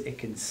is a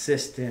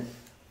consistent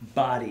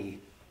body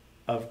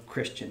of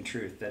Christian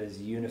truth that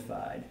is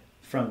unified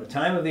from the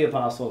time of the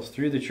apostles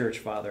through the church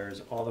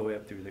fathers all the way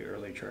up through the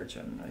early church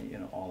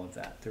and all of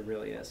that. There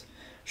really is.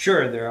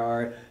 Sure, there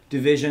are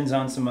divisions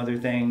on some other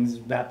things,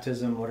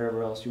 baptism,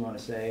 whatever else you want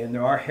to say, and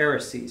there are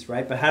heresies,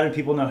 right? But how did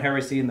people know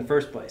heresy in the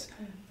first place?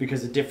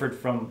 Because it differed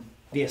from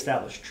the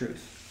established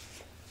truth.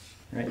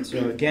 Right?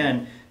 So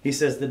again, he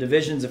says the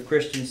divisions of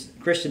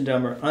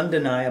Christendom are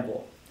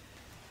undeniable.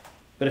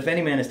 But if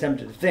any man is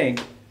tempted to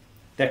think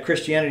that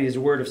Christianity is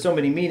a word of so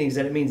many meanings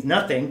that it means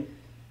nothing,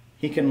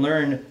 he can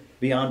learn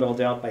beyond all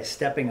doubt by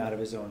stepping out of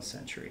his own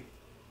century.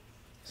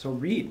 So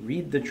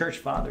read the church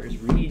fathers,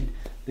 read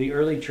the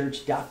early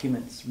church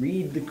documents,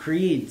 read the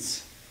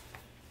creeds,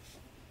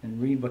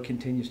 and read what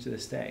continues to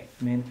this day.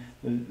 I mean,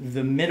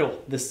 the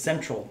middle, the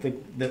central,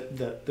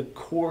 the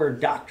core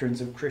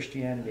doctrines of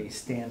Christianity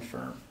stand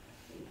firm.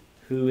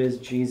 Who is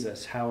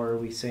Jesus? How are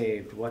we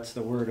saved? What's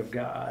the Word of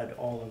God?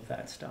 All of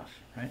that stuff,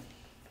 right?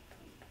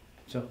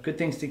 So good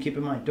things to keep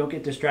in mind. Don't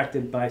get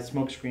distracted by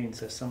smoke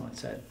screens, as someone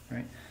said,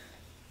 right?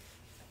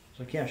 It's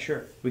like, yeah,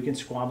 sure, we can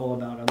squabble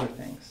about other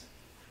things.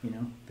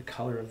 The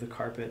color of the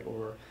carpet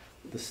or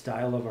the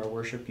style of our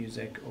worship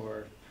music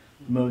or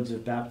modes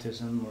of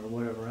baptism or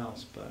whatever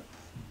else, but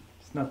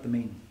it's not the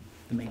main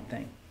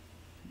thing.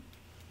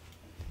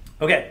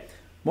 Okay,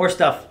 more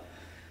stuff.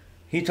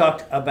 He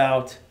talked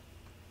about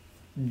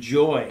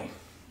joy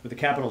with a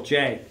capital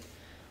J,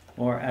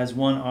 or as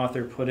one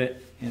author put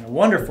it in a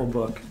wonderful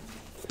book,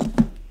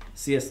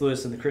 C.S.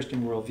 Lewis and the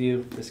Christian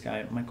Worldview, this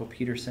guy, Michael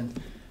Peterson,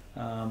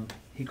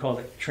 he called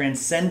it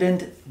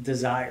transcendent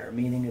desire,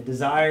 meaning a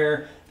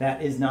desire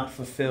that is not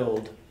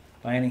fulfilled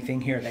by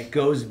anything here, that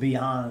goes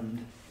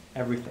beyond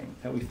everything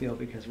that we feel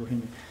because we're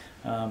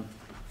human.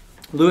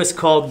 Lewis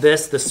called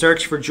this the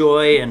search for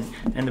joy,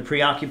 and the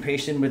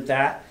preoccupation with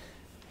that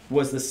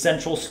was the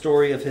central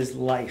story of his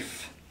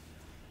life.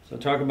 So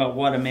talk about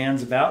what a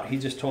man's about. He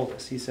just told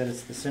us. He said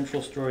it's the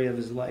central story of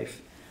his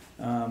life.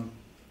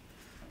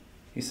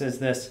 He says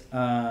this,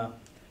 the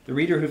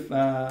reader who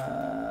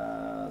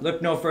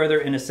look no further,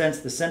 in a sense,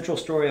 the central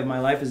story of my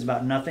life is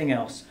about nothing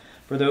else.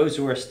 For those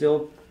who are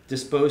still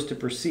disposed to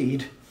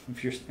proceed,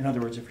 in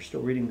other words, if you're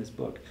still reading this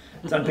book,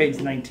 it's on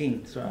page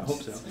 19, so I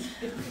hope so.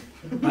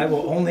 I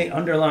will only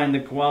underline the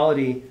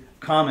quality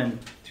common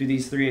to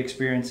these three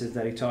experiences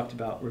that he talked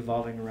about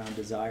revolving around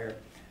desire.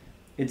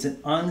 It's an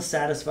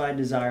unsatisfied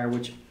desire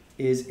which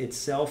is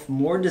itself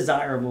more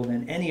desirable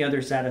than any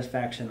other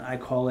satisfaction. I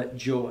call it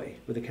joy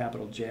with a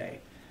capital J,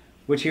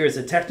 which here is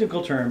a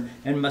technical term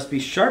and must be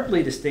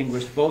sharply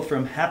distinguished both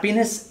from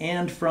happiness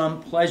and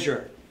from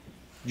pleasure.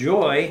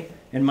 Joy,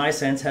 in my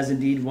sense, has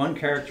indeed one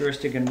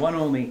characteristic and one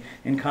only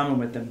in common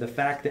with them, the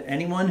fact that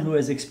anyone who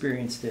has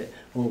experienced it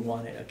will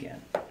want it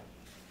again.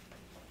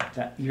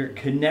 That you're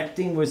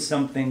connecting with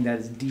something that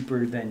is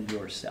deeper than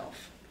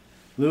yourself.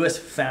 Lewis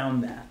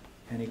found that,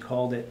 and he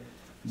called it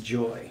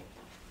joy.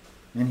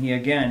 And he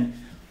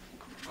again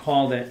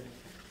called it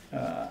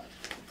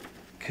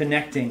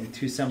connecting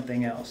to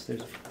something else.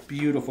 There's a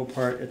beautiful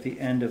part at the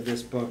end of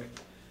this book.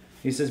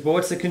 He says, but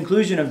what's the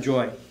conclusion of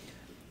joy?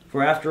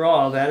 For after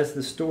all, that is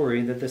the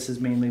story that this has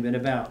mainly been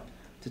about.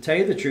 To tell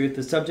you the truth,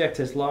 the subject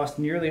has lost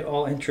nearly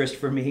all interest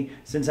for me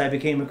since I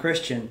became a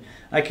Christian.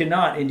 I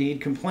cannot,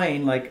 indeed,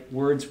 complain, like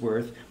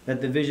Wordsworth,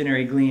 that the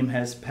visionary gleam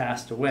has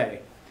passed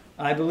away.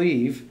 I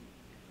believe,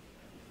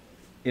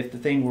 if the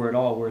thing were at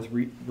all worth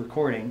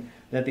recording,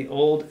 that the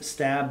old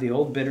stab, the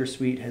old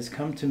bittersweet, has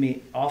come to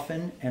me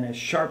often and as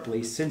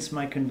sharply since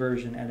my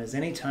conversion and as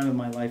any time of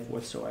my life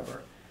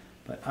whatsoever.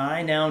 But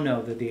I now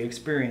know that the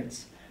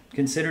experience,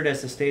 considered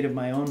as the state of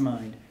my own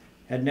mind,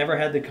 had never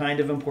had the kind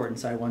of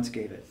importance I once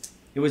gave it.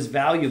 It was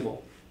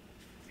valuable.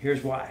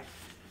 Here's why.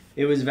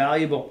 It was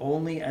valuable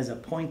only as a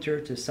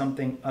pointer to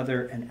something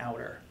other and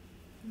outer.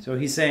 So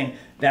he's saying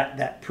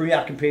that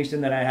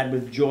preoccupation that I had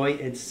with joy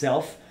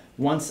itself,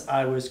 once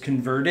I was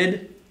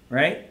converted,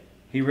 right?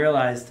 He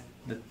realized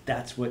that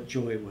that's what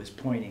joy was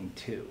pointing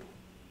to.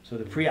 So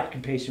the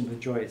preoccupation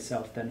with joy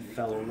itself then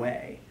fell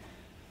away.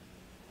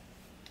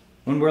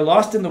 When we're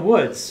lost in the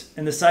woods,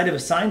 and the sight of a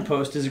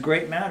signpost is a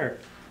great matter.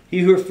 He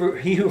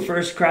who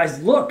first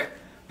cries, "Look!"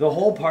 the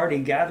whole party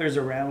gathers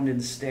around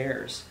and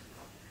stares.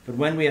 But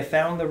when we have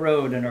found the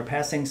road and are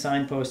passing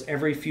signposts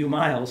every few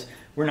miles,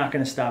 we're not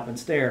going to stop and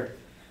stare.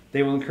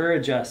 They will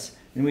encourage us,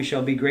 and we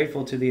shall be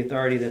grateful to the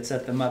authority that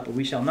set them up. But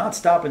we shall not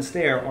stop and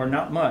stare, or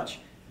not much.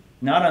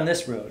 Not on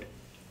this road.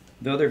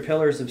 Though their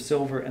pillars of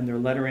silver and their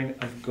lettering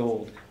of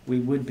gold, we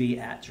would be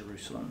at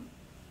Jerusalem.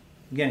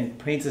 Again, he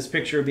paints this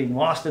picture of being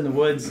lost in the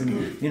woods,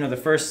 and the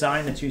first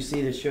sign that you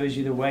see that shows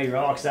you the way, you're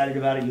all excited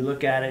about it, you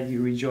look at it,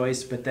 you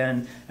rejoice, but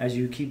then as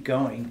you keep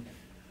going,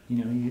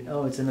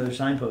 oh, it's another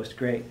signpost,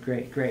 great,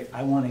 great, great.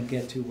 I want to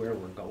get to where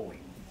we're going.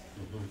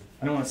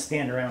 I don't want to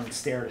stand around and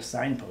stare at a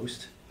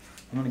signpost.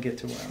 I want to get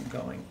to where I'm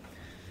going.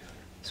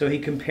 So he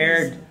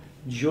compared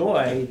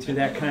joy to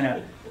that kind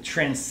of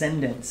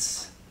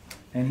transcendence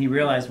And he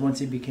realized once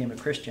he became a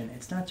Christian,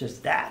 it's not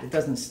just that. It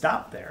doesn't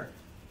stop there.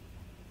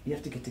 You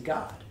have to get to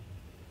God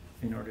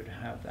in order to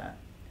have that.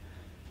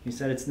 He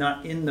said it's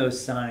not in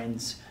those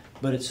signs,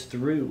 but it's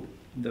through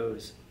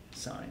those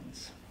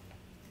signs.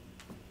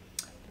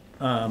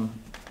 I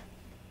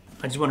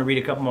just want to read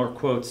a couple more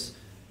quotes,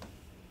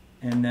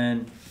 and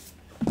then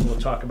we'll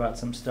talk about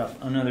some stuff.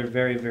 Another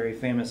very, very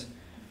famous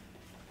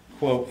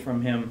quote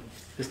from him,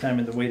 this time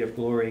in The Weight of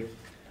Glory,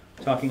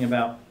 talking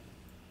about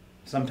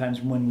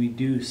sometimes when we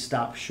do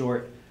stop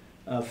short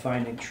of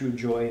finding true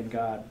joy in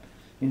God.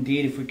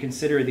 Indeed, if we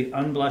consider the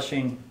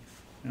unblushing,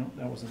 no,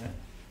 that wasn't it.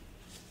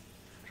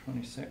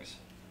 26.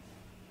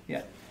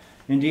 Yeah.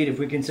 Indeed, if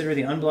we consider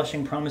the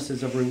unblushing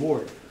promises of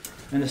reward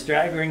and the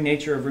staggering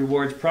nature of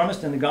rewards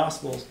promised in the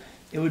Gospels,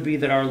 it would be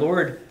that our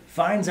Lord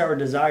finds our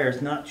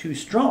desires not too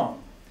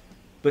strong,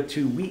 but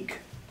too weak.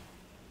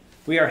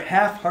 We are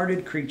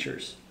half-hearted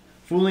creatures,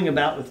 fooling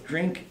about with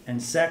drink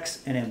and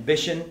sex and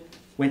ambition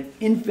when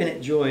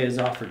infinite joy is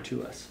offered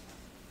to us.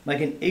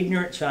 Like an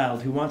ignorant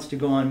child who wants to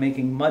go on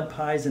making mud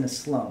pies in a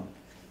slum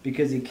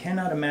because he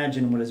cannot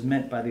imagine what is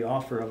meant by the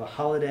offer of a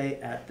holiday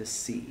at the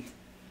sea.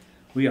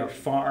 We are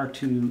far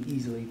too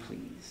easily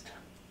pleased.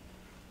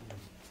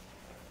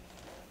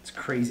 It's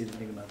crazy to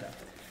think about that.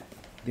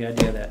 The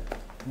idea that,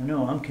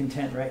 no, I'm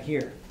content right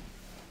here,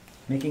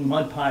 making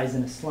mud pies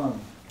in a slum.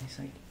 He's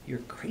like, you're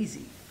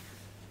crazy.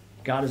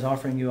 God is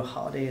offering you a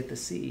holiday at the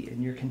sea,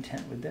 and you're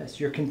content with this.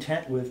 You're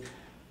content with,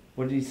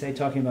 what did he say,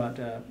 talking about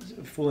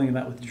fooling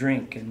about with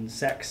drink and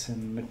sex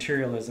and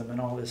materialism and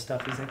all this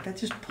stuff. He's like, that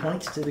just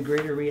points to the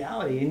greater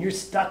reality, and you're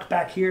stuck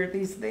back here at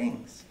these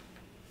things.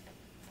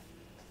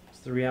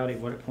 It's the reality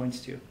of what it points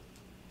to.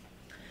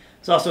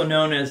 It's also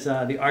known as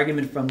the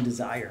argument from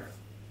desire.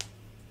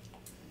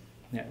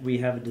 That we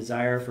have a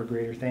desire for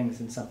greater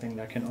things and something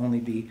that can only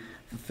be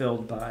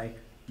fulfilled by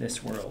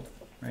this world,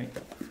 right?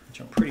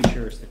 Which I'm pretty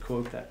sure is the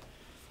quote that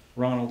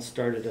Ronald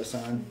started us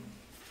on.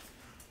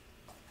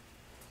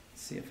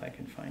 Let's see if I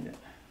can find it.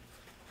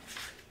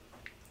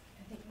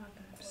 I think Ron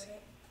can quote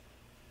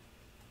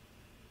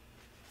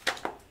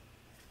it.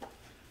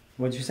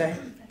 What'd you say?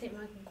 I think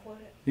Ron can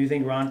quote it. Do you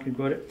think Ron could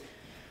quote it?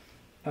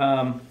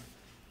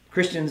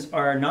 Christians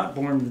are not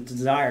born with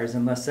desires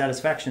unless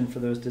satisfaction for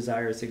those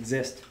desires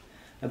exist.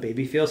 A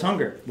baby feels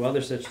hunger. Well,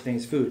 there's such a thing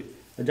as food.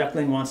 A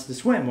duckling wants to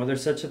swim. Well,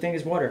 there's such a thing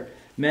as water.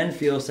 Men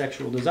feel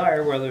sexual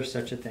desire. Well, there's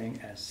such a thing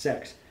as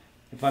sex.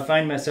 If I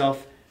find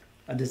myself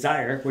a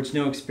desire which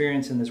no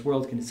experience in this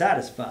world can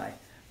satisfy,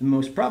 the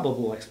most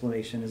probable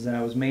explanation is that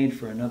I was made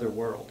for another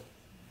world.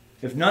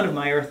 If none of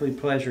my earthly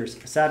pleasures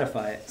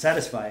satisfy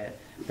it,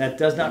 that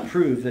does not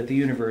prove that the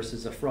universe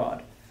is a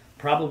fraud.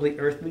 Probably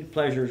earthly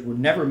pleasures were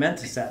never meant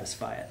to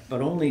satisfy it,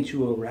 but only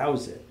to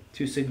arouse it,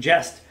 to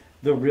suggest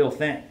the real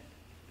thing.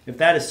 If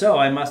that is so,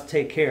 I must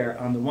take care,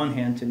 on the one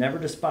hand, to never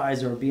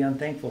despise or be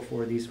unthankful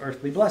for these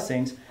earthly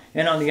blessings,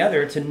 and on the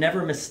other, to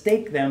never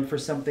mistake them for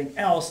something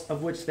else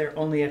of which they're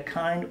only a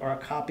kind or a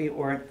copy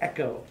or an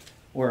echo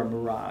or a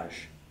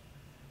mirage.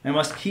 I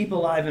must keep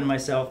alive in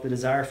myself the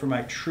desire for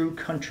my true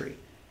country,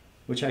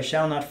 which I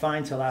shall not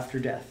find till after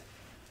death.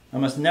 I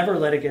must never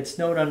let it get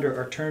snowed under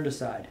or turned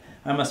aside.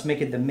 I must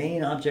make it the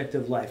main object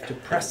of life to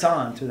press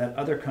on to that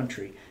other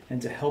country and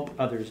to help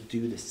others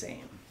do the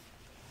same.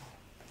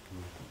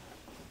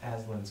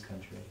 Aslan's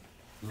country.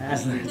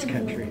 Aslan's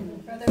country.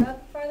 Further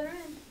up, farther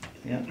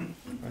in. Yeah,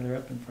 farther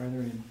up and farther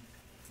in.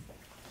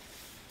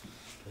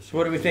 So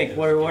what do we think?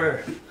 What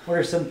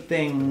are some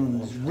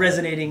things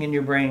resonating in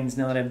your brains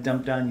now that I've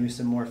dumped on you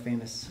some more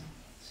famous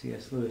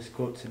C.S. Lewis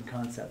quotes and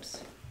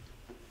concepts?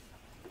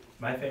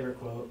 My favorite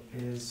quote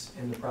is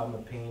in The Problem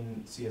of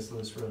Pain. C.S.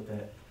 Lewis wrote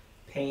that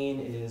pain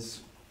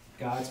is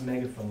God's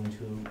megaphone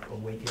to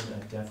awaken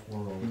a deaf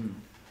world.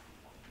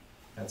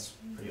 That's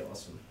pretty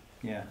awesome.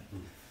 Yeah.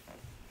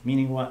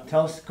 Meaning what?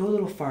 Tell us. Go a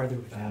little farther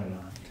with that. I don't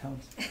know. Tell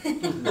us.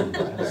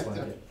 I just like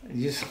it.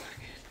 You just.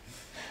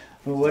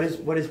 Well,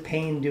 what is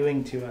pain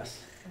doing to us?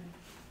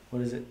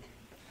 What is it?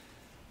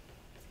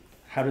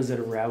 How does it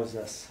arouse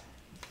us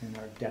in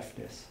our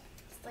deafness?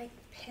 It's like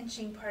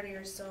pinching part of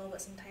your soul, but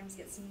sometimes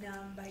gets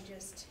numb by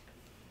just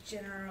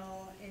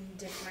general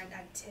indifferent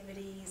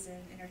activities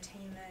and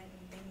entertainment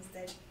and things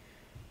that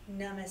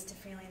numb us to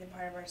feeling the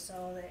part of our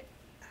soul that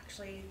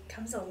actually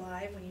comes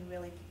alive when you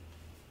really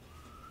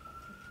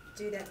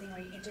do that thing where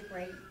you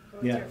integrate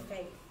with your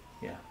faith.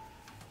 Yeah.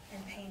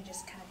 And pain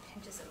just kind of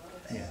pinches it a little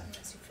bit and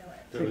lets you feel it.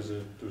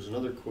 There was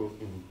another quote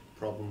in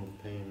Problem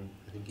of Pain.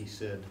 I think he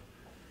said,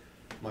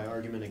 "My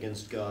argument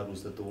against God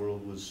was that the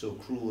world was so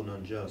cruel and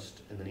unjust."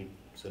 And then he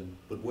said,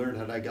 "But where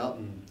had I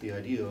gotten the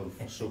idea of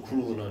so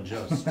cruel and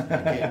unjust?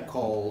 I can't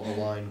call a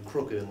line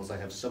crooked unless I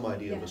have some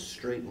idea of a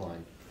straight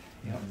line."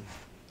 Yeah.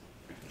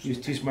 He was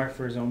too smart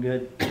for his own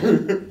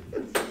good.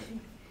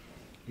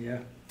 Yeah.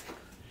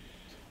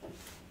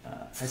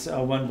 I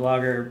saw one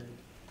blogger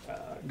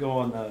go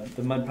on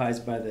the mud pies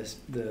by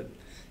the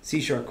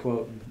seashore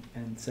quote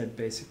and said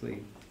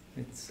basically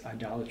it's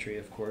idolatry,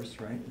 of course,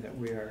 right? That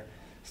we are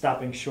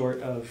stopping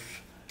short of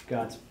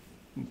God's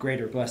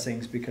greater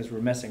blessings because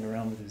we're messing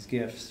around with his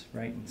gifts,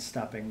 right, and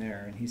stopping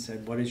there. And he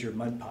said, what is your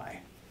mud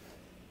pie?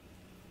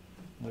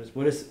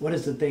 What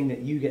is the thing that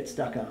you get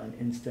stuck on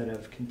instead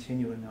of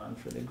continuing on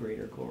for the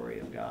greater glory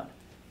of God?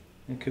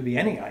 It could be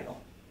any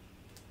idol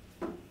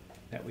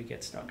that we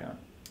get stuck on.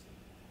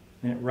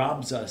 And it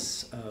robs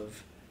us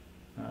of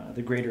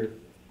the greater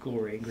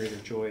glory and greater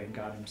joy in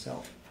God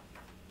himself.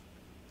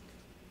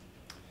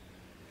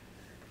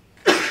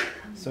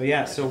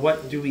 So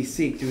what do we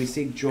seek? Do we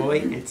seek joy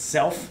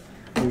itself,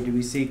 or do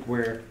we seek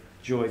where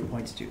joy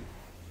points to?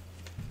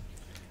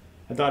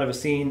 I thought of a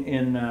scene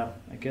in, I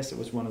guess it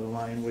was one of the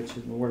Lion, Witch,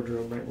 and the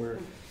Wardrobe, right, where,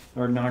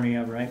 or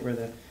Narnia, right, where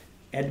the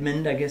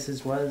Edmund, I guess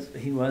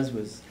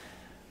was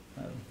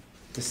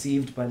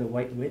deceived by the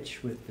White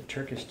Witch with the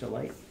Turkish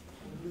delight,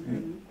 right?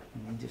 And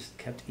he just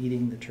kept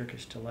eating the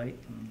Turkish delight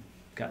and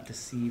got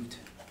deceived,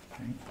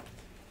 right?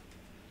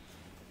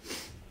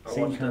 I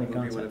Same watched kind that of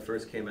movie concept. when it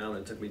first came out,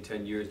 and it took me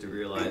 10 years to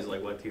realize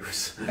like what he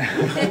was,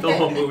 the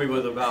whole movie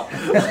was about.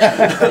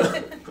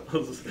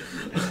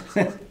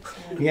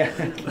 Yeah,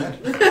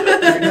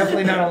 you're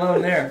definitely not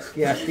alone there.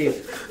 Yeah, Steve.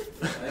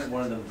 I think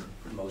one of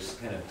the most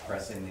kind of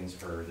pressing things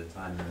for the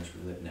time in which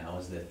we live now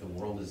is that the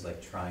world is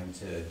like trying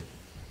to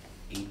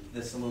ape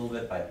this a little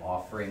bit by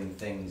offering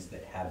things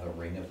that have a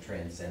ring of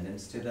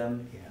transcendence to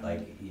them. Yeah.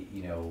 Like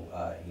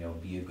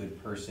be a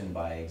good person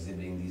by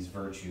exhibiting these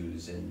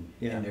virtues, and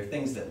they're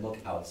things that look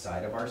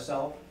outside of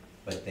ourselves,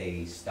 but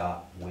they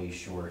stop way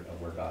short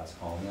of where God's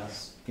calling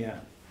us. Yeah,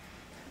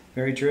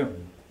 very true.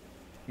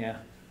 Yeah,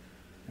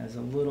 as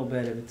a little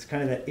bit of, it's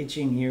kind of that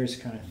itching ears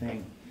kind of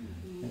thing,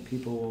 that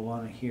people will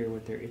want to hear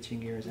what their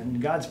itching ears,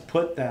 and God's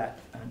put that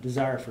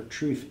desire for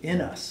truth in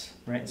us,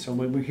 right? So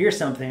when we hear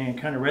something and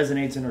it kind of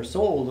resonates in our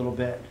soul a little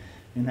bit,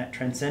 in that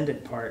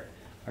transcendent part,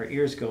 our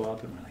ears go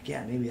up and we're like,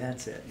 yeah, maybe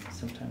that's it. And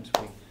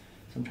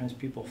sometimes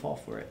people fall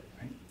for it,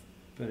 right?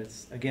 But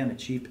it's, again, a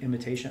cheap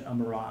imitation, a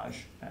mirage,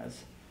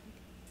 as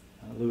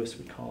Lewis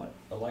would call it.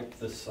 I liked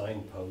the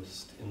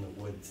signpost in the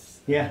woods.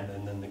 Yeah.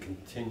 And then the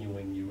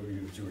continuing,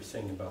 you were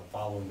saying about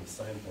following the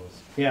signpost.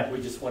 Yeah.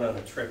 We just went on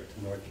a trip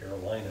to North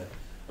Carolina.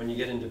 When you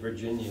get into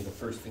Virginia, the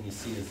first thing you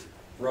see is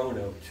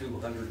Roanoke,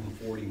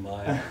 240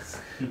 miles.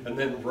 And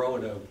then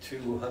Roanoke,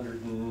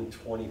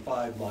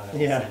 225 miles.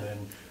 Yeah. And then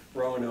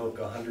Roanoke,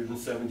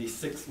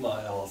 176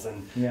 miles.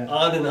 And Yeah.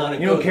 on and on it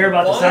goes. You don't care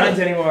about the signs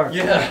anymore.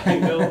 Yeah. I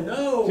go,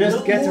 no, just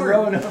no get more. to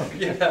Roanoke.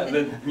 Yeah,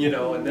 then,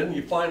 and then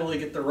you finally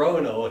get to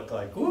Roanoke,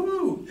 like,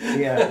 woo!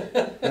 Yeah,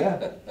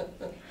 yeah.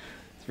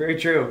 It's very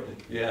true.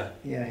 Yeah.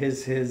 Yeah,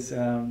 his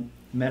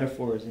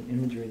metaphors and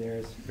imagery there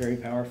is very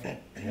powerful.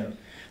 Yeah.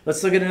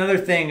 Let's look at another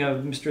thing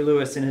of Mr.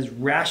 Lewis and his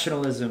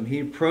rationalism. He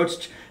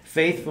approached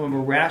faith from a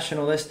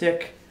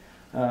rationalistic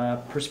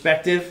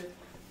perspective,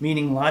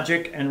 meaning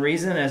logic and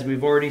reason, as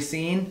we've already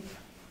seen.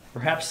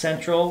 Perhaps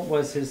central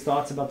was his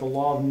thoughts about the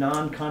law of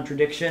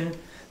non-contradiction,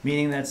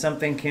 meaning that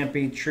something can't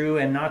be true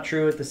and not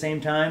true at the same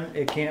time.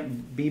 It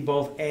can't be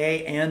both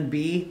A and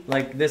B,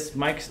 like this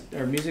mic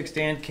or music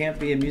stand can't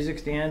be a music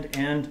stand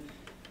and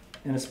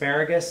an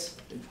asparagus.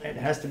 It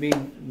has to be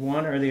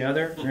one or the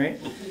other,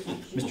 right?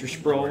 Mr.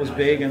 Sproul was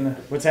big in the,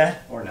 what's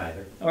that? Or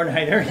neither. Or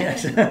neither,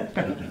 yes.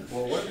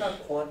 Well, what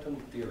about quantum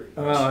theory?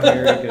 Oh,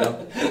 here we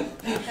go.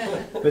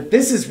 But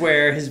this is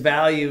where his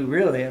value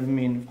really, I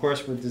mean, of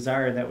course, with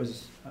desire, that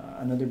was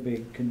another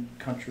big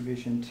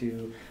contribution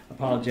to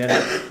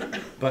apologetics,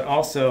 but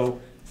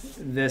also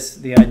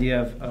the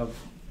idea of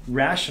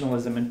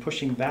rationalism and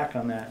pushing back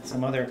on that.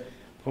 Some other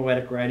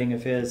poetic writing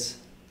of his,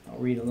 I'll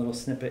read a little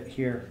snippet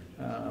here.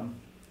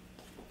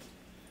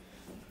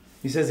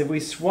 He says, if we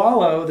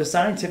swallow the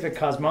scientific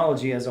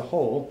cosmology as a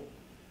whole,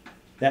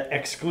 that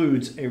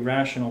excludes a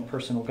rational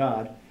personal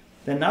God,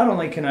 then not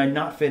only can I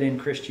not fit in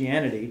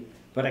Christianity,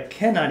 but I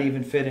cannot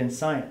even fit in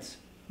science.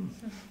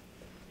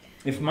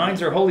 If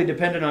minds are wholly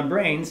dependent on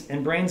brains,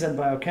 and brains on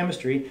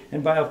biochemistry,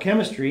 and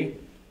biochemistry,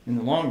 in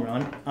the long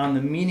run, on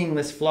the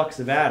meaningless flux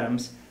of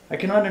atoms, I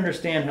cannot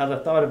understand how the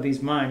thought of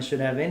these minds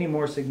should have any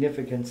more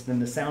significance than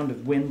the sound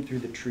of wind through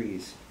the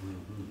trees.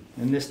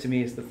 Mm-hmm. And this, to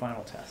me, is the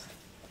final test.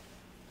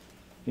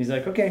 He's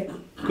like, okay,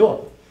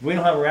 cool. If we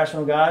don't have a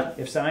rational God,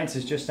 if science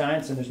is just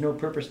science and there's no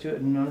purpose to it,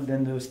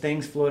 then those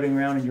things floating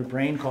around in your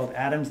brain called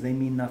atoms, they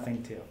mean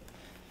nothing too.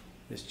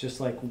 It's just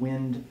like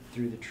wind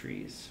through the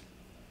trees.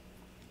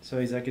 So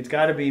he's like, there's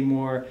got to be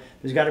more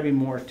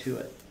to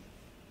it.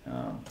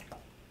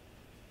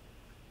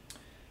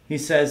 He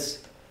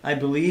says, I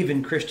believe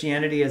in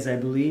Christianity as I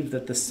believe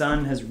that the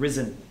sun has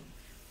risen,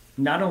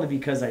 not only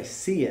because I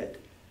see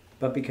it,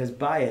 but because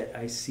by it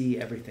I see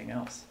everything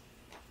else.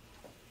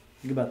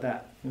 Think about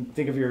that.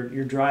 Think of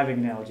your driving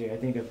analogy. I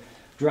think of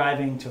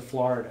driving to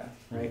Florida,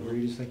 right, where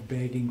you're just like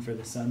begging for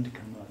the sun to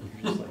come up.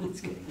 You're just like,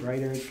 it's getting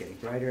brighter, it's getting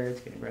brighter,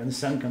 it's getting brighter. And the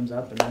sun comes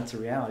up, and that's a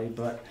reality.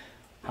 But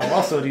how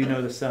also do you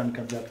know the sun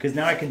comes up? Because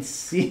now I can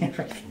see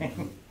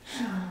everything.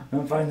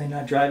 I'm finally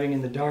not driving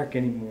in the dark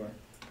anymore.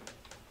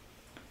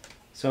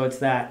 So it's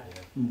that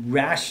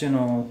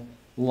rational,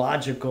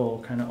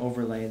 logical kind of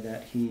overlay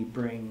that he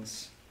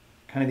brings,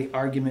 kind of the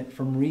argument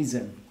from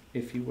reason,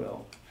 if you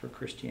will, for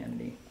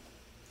Christianity.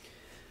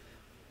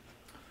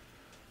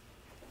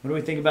 What do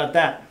we think about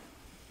that?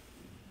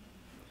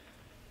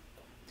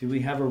 Do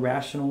we have a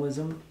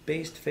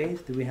rationalism-based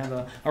faith?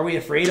 Are we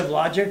afraid of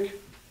logic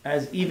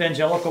as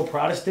evangelical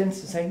Protestants,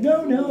 saying,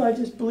 no, I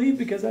just believe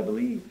because I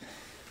believe,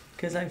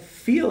 because I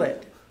feel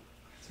it?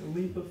 It's a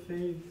leap of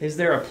faith. Is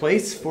there a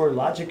place for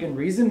logic and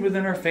reason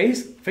within our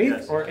faith,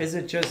 Yes. or is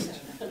it just...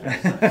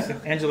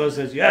 Angelo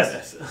says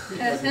yes. It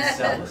doesn't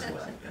sell as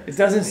well. It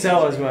doesn't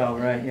sell as well,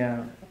 right?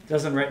 Yeah.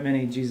 Doesn't write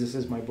many Jesus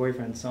is my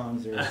boyfriend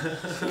songs or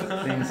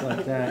things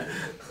like that.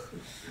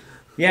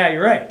 Yeah,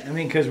 you're right. I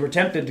mean, because we're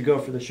tempted to go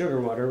for the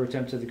sugar water, we're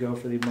tempted to go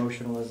for the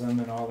emotionalism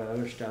and all that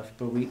other stuff.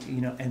 But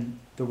and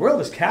the world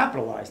is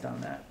capitalized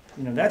on that.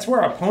 That's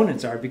where our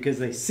opponents are, because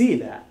they see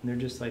that and they're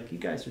just like, you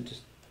guys are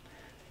just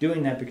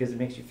doing that because it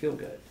makes you feel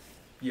good.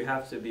 You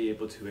have to be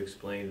able to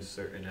explain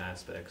certain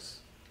aspects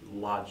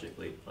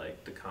logically,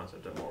 like the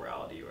concept of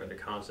morality or the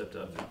concept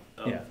of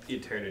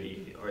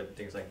eternity or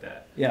things like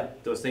that. Yeah.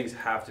 Those things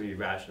have to be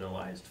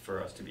rationalized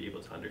for us to be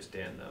able to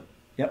understand them.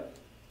 Yep.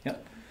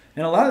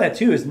 And a lot of that,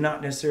 too, is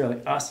not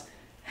necessarily us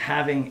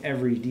having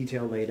every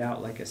detail laid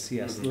out like a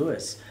C.S.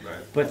 Lewis. Right.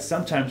 But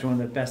sometimes one of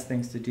the best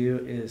things to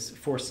do is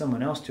for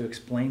someone else to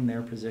explain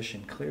their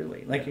position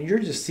clearly. Like, you're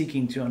just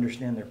seeking to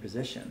understand their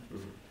position.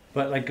 Mm-hmm.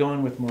 But, like,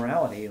 going with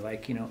morality,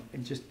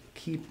 just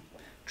keep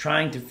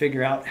trying to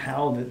figure out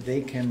how that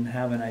they can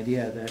have an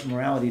idea that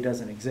morality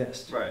doesn't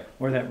exist. Right.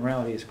 Or that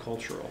morality is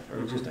cultural.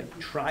 Or just,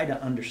 try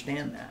to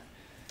understand that.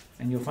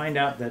 And you'll find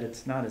out that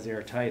it's not as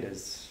airtight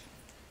as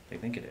they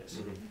think it is.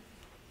 Mm-hmm.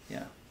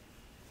 Yeah.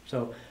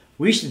 So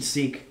we should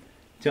seek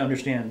to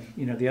understand,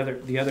 the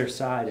other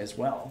side as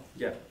well.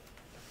 Yeah.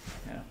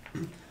 Yeah.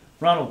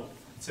 Ronald.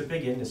 It's a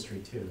big industry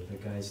too. The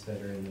guys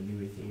that are in the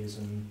new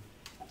atheism,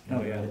 Oh,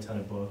 they yeah. write a ton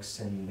of books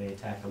and they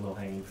attack the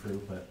low-hanging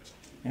fruit. But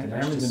Yeah,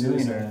 Dinesh Herman's a D'Souza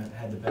millionaire.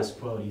 had the best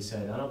quote. He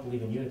said, "I don't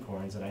believe in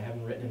unicorns, and I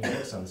haven't written any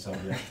books on the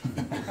subject."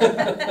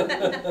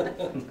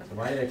 So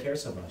why do they care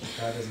so much? If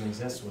God doesn't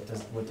exist,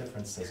 what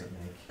difference does it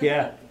make?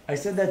 Yeah. I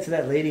said that to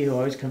that lady who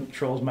always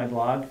controls my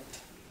blog.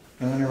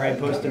 And when I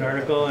post an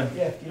article and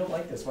Yeah, if you don't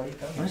like this, why do you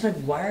come I here? was like,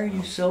 why are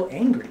you so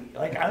angry?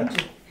 Like, I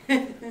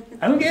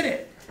don't get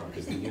it.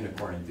 Because the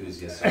unicorn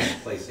enthusiasts are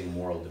placing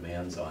moral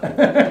demands on it.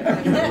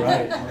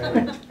 Right.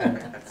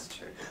 That's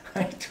true.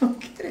 I don't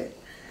get it.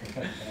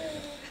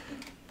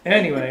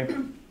 Anyway,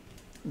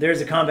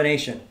 there's a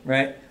combination,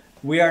 right?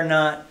 We are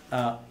not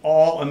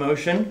all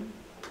emotion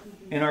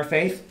in our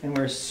faith, and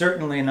we're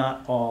certainly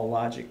not all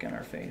logic in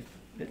our faith.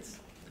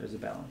 There's a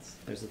balance.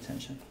 There's a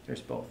tension.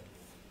 There's both.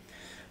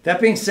 That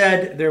being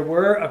said, there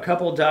were a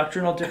couple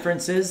doctrinal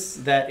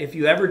differences that if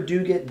you ever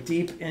do get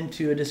deep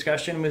into a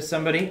discussion with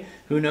somebody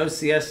who knows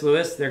C.S.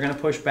 Lewis, they're going to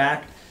push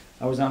back.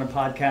 I was on a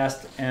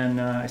podcast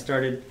and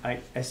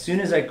as soon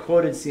as I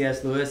quoted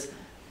C.S. Lewis,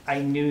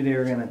 I knew they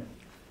were going to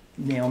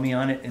nail me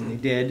on it, and they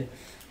did,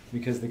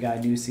 because the guy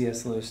knew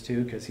C.S. Lewis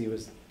too, because he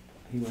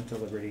went to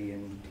Liberty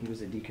and he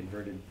was a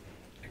deconverted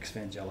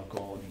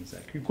evangelical, and he's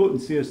like, you're quoting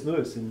C.S.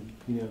 Lewis, and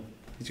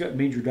he's got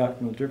major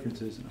doctrinal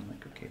differences, and I'm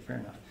like, okay, fair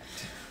enough.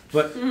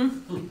 But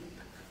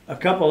a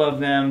couple of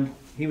them,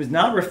 he was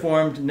not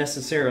Reformed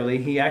necessarily.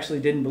 He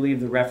actually didn't believe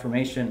the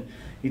Reformation.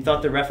 He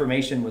thought the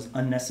Reformation was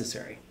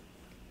unnecessary,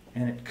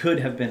 and it could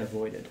have been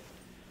avoided.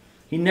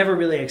 He never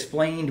really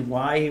explained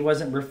why he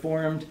wasn't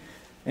Reformed,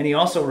 and he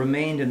also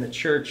remained in the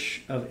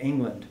Church of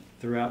England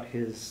throughout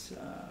his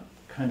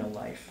kind of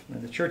life.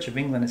 And the Church of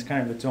England is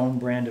kind of its own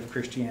brand of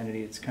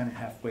Christianity. It's kind of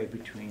halfway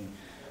between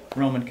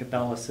Roman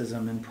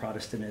Catholicism and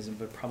Protestantism,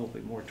 but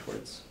probably more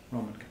towards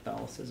Roman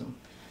Catholicism.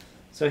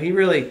 So he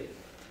really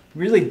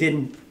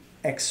didn't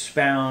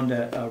expound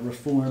a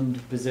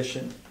Reformed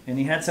position. And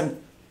he had some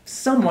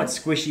somewhat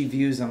squishy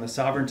views on the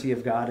sovereignty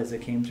of God as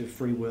it came to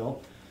free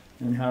will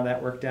and how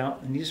that worked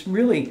out. And you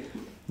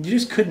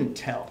just couldn't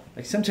tell.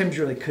 Like, sometimes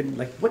you really couldn't,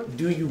 like, what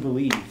do you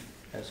believe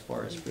as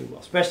far as free will?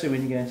 Especially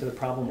when you get into the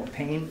problem of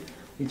pain.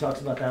 He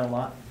talks about that a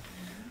lot.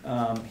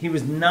 He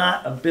was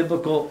not a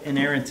biblical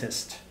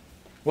inerrantist.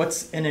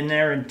 What's an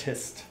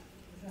inerrantist?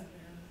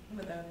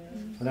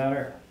 Without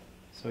error.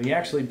 So he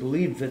actually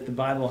believed that the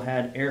Bible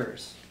had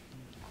errors.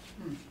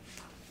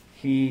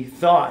 He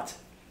thought,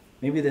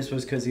 maybe this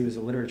was because he was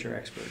a literature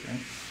expert, right?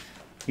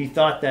 He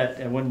thought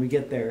that when we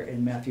get there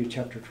in Matthew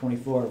chapter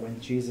 24, when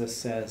Jesus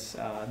says,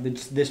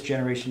 this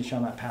generation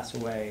shall not pass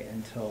away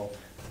until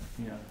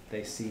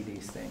they see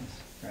these things,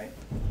 right?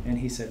 And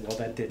he said, well,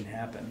 that didn't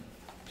happen,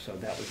 so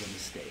that was a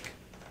mistake.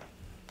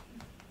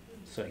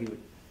 So he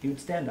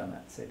would stand on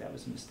that and say that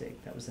was a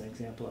mistake. That was an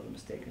example of a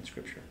mistake in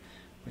Scripture,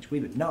 which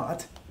we would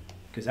not.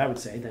 Because I would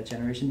say that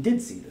generation did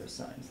see those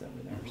signs that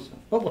were there. So,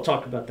 but we'll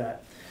talk about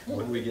that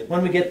when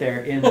we get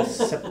there in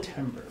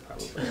September,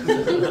 probably.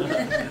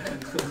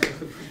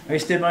 I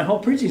just did my whole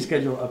preaching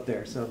schedule up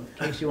there, so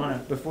in case you want to,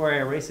 before I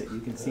erase it, you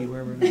can see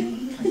where we're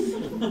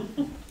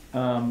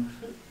going.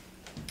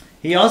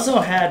 He also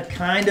had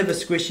kind of a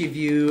squishy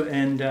view,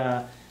 and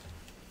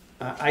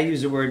I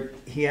use the word,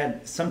 he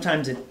had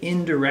sometimes an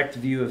indirect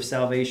view of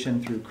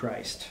salvation through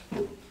Christ.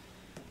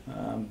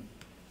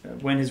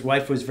 When his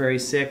wife was very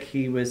sick,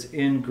 he was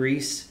in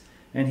Greece,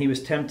 and he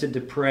was tempted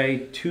to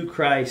pray to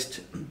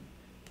Christ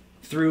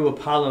through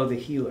Apollo the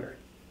healer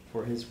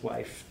for his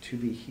wife to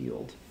be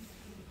healed.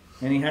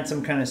 And he had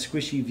some kind of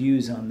squishy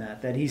views on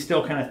that he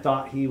still kind of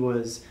thought he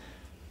was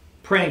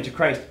praying to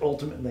Christ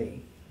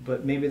ultimately,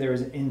 but maybe there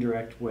was an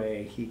indirect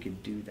way he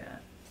could do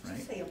that, right? Did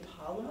you say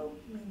Apollo?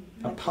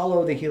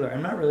 Apollo the healer.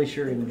 I'm not really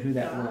sure even who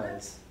that God?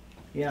 was.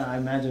 Yeah, I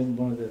imagine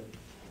one of the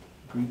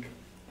Greek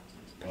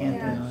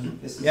pantheon.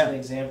 This is Yeah. an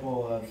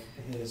example of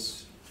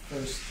his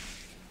first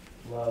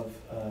love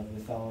of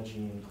mythology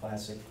and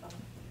classic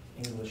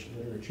English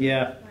literature.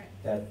 Yeah.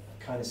 That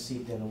kind of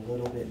seeped in a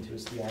little bit into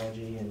his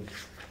theology, and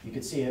you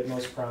could see it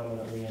most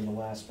prominently in the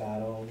last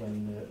battle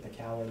when the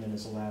cavalryman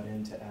is allowed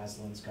into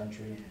Aslan's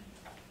country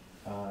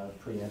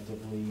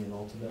preemptively and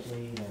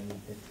ultimately,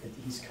 and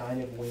he's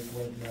kind of wink,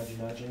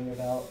 nudging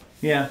about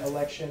Yeah.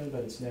 election,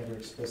 but it's never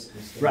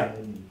explicitly stated. Right.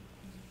 And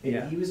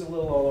Yeah. He was a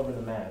little all over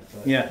the map,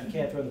 but Yeah. you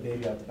can't throw the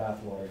baby out the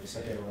bathwater just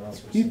like everyone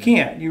else was You saying.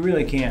 can't. You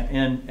really can't.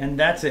 And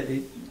that's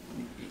it.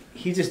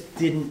 He just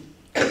didn't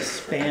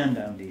expand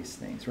on these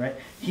things, right?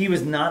 He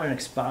was not an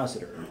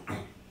expositor,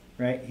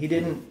 right? He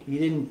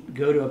didn't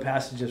go to a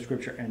passage of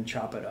scripture and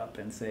chop it up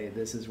and say,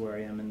 this is where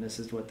I am and this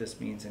is what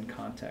this means in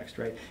context,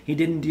 right? He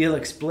didn't deal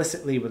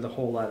explicitly with a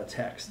whole lot of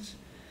texts.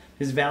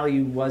 His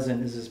value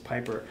wasn't, this is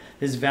Piper,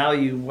 his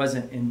value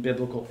wasn't in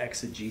biblical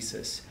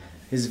exegesis.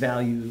 His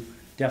value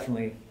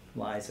definitely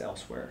lies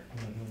elsewhere.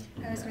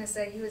 Mhm. I was going to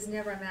say, he was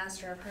never a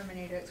master of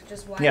hermeneutics, which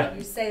is why Yeah. when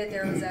you say that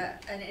there was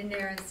an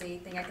inerrancy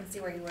thing, I can see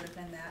where he would have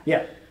been that.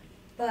 Yeah.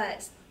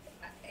 But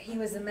he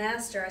was a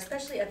master,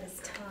 especially of his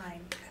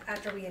time,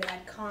 after we had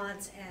had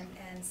Kant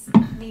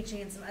and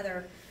Nietzsche and some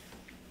other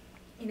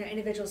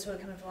individuals who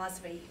had come in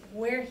philosophy.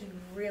 Where he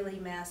really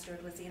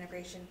mastered was the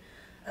integration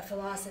of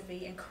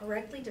philosophy and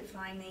correctly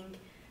defining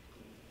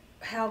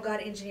how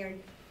God engineered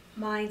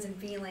minds and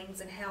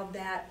feelings and how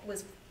that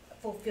was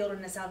fulfilled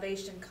in the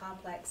salvation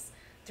complex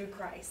through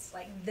Christ.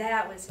 Like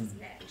that was his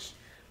niche.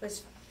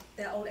 Was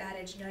that old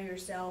adage, know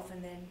yourself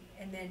and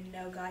then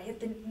know God.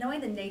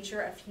 Knowing the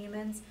nature of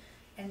humans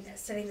and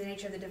studying the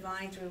nature of the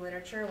divine through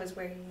literature was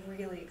where he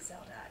really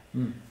excelled at.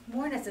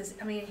 More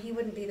necessary. He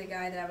wouldn't be the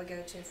guy that I would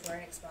go to for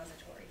an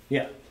expository.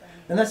 Yeah.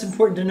 And that's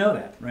important to know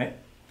that, right?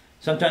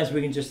 Sometimes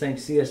we can just think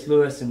C.S.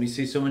 Lewis, and we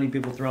see so many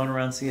people throwing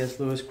around C.S.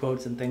 Lewis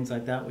quotes and things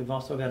like that. We've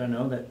also got to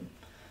know that,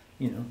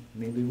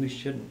 maybe we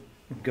shouldn't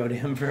go to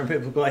him for a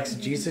biblical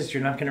exegesis.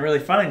 You're not going to really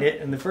find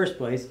it in the first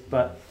place,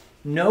 but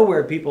know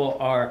where people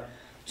are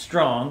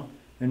strong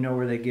and know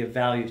where they give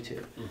value to.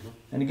 Mm-hmm.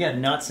 And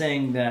again, not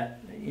saying that,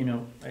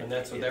 And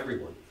that's with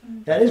everyone.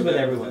 That is with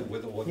everyone.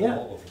 With Yeah.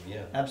 all of them,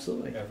 yeah.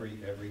 Absolutely.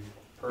 Every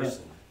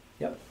person.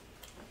 Yep.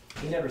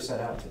 He never set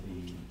out to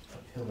be a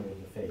pillar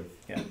of the faith.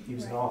 Yeah. He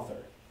was an Right. author.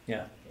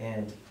 Yeah.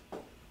 And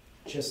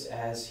just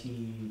as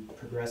he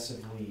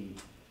progressively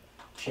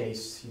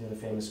chased, the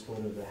famous quote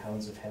of the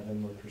hounds of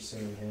heaven were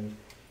pursuing him,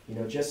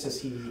 just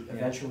as he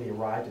eventually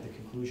arrived at the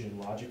conclusion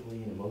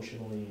logically and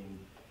emotionally and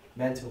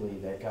mentally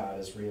that God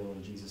is real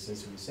and Jesus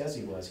is who he says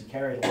he was, he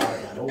carried a lot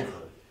of that over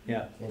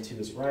into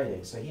his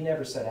writing. So he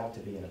never set out to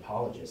be an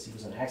apologist. He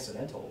was an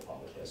accidental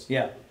apologist.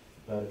 Yeah.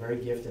 But a very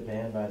gifted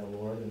man by the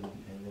Lord, and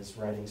his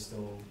writing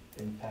still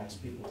impacts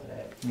people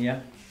today. Yeah.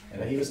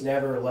 But he was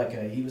never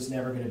he was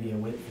never going to be a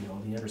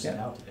Whitfield. He never set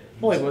out to be.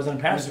 Well, he wasn't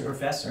a pastor. He was a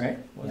professor. Right?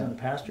 Wasn't a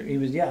pastor. He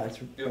was,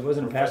 it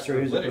wasn't a pastor,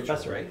 he was a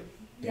professor. Right?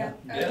 Yeah.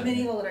 Yeah.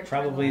 Medieval literature.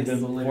 Probably the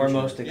Medieval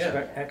foremost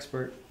literature.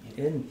 expert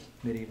in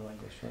medieval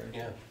English. Right?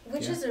 Yeah.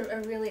 Which is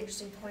a really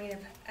interesting point of,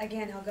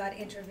 again, how God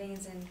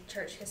intervenes in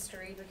church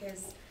history,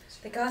 because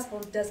the gospel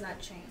does not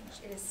change.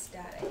 It is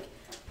static.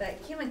 But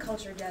human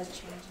culture does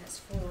change, and it's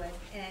fluid.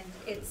 And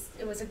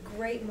it was a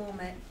great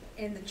moment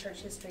in the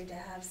church history to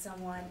have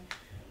someone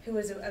who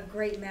was a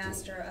great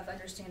master of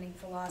understanding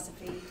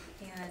philosophy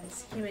and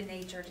human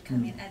nature to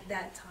come in at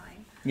that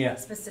time. Yeah.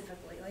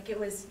 Specifically. Like it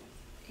was,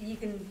 you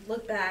can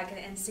look back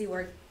and see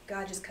where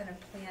God just kind of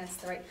plants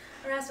the right.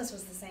 Erasmus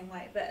was the same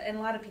way, and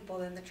a lot of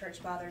people in the church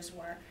fathers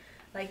were.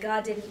 Like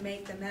God didn't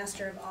make the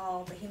master of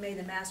all, but he made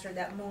the master of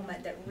that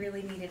moment that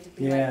really needed to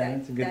be like that,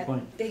 that's a good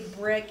point. big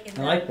brick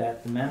in I like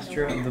that. The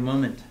master of the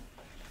moment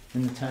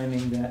and the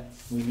timing that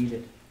we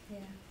needed. Yeah.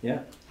 Yeah.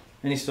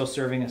 And he's still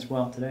serving us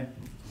well today.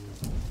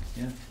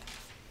 Yeah.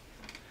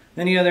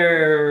 Any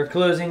other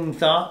closing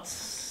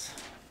thoughts?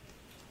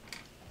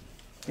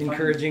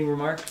 Encouraging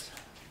remarks?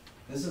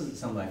 This isn't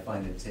something I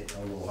find it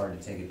a little hard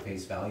to take at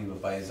face value,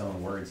 but by his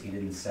own words, he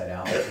didn't set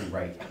out to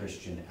write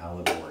Christian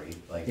allegory.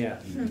 Like, Yeah.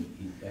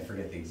 I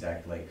forget the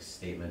exact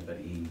statement, but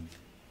he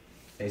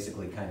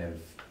basically kind of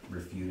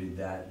refuted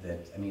that.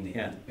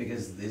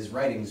 Because his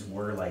writings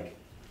were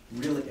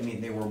really,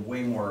 they were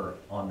way more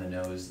on the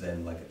nose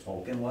than a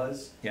Tolkien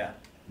was. Yeah.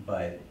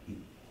 But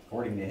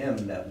according to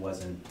him, that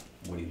wasn't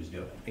what he was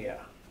doing. Yeah.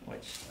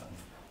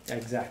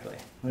 Exactly.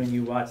 When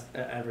you watch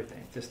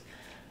everything, just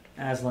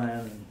Aslan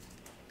and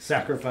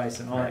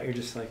sacrifice and all that, you're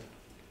just like,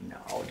 no,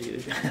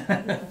 dude.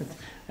 It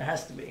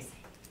has to be.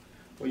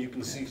 Well, you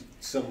can see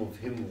some of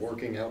him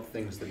working out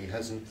things that he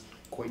hasn't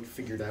quite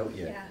figured out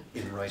yet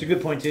in writing. It's a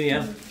good point too,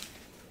 yeah.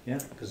 Yeah.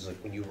 Because like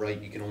when you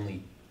write, you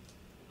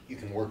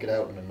can work it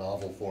out in a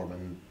novel form,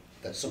 and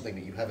that's something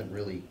that you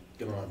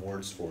don't have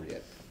words for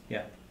yet.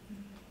 Yeah.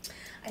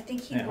 I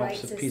think he And it helps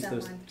writes to as piece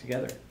those someone.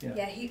 together. Yeah.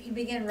 Yeah, he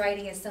began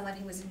writing as someone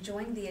who was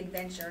enjoying the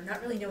adventure,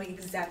 not really knowing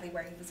exactly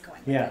where he was going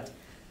with Yeah. it.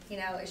 You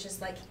know, it's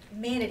just like,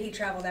 man, did he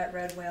travel that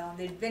road well, and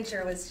the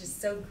adventure was just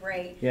so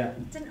great. Yeah.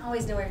 Didn't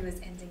always know where he was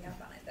ending up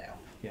on it, though.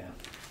 Yeah.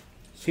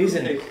 He's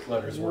an Screw tape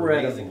letters were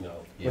incredible- amazing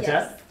though. What's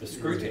Yes. that? The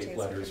screw tape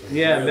letters were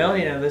Yeah, really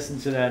Melanie and I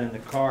listened to that in the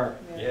car.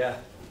 Yeah.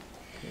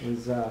 It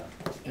was it was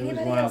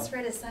Anybody wild. else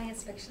read a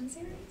science fiction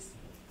series?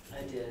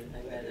 I did,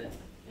 I read it,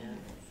 yeah.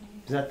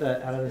 Is that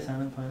the Out of the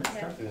Silent Planet Yeah.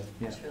 stuff?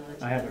 Yeah.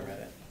 Trilogy. I haven't read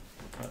it.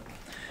 But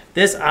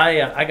this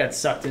I got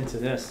sucked into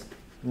this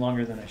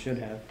longer than I should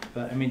have.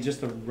 But I mean, just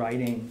the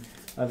writing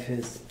of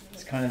it's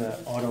kind of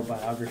the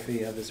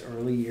autobiography of his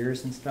early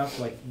years and stuff.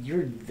 Like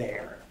you're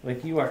there,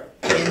 like you are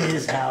in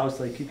his house.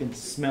 Like you can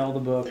smell the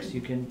books.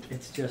 You can.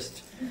 It's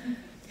just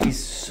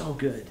he's so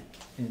good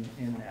in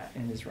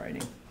his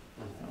writing.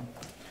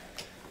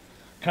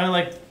 Kind of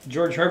like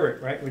George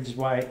Herbert, right? Which is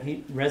why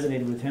he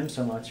resonated with him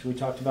so much. We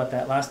talked about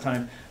that last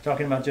time,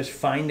 talking about just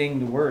finding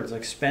the words,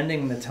 like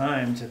spending the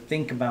time to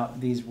think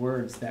about these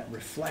words that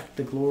reflect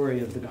the glory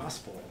of the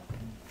gospel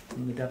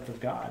and the depth of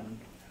God.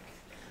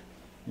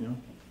 You know,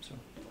 so.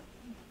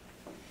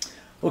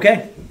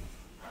 Okay,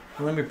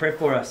 well, let me pray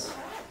for us.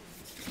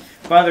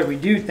 Father, we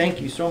do thank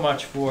you so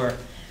much for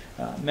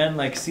men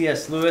like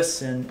C.S.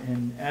 Lewis,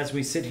 and as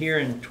we sit here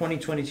in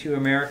 2022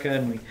 America,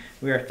 and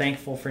we are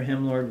thankful for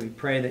him, Lord, we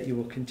pray that you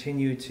will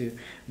continue to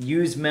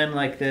use men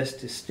like this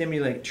to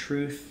stimulate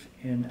truth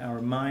in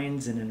our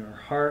minds and in our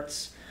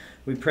hearts.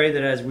 We pray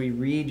that as we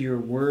read your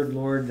word,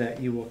 Lord, that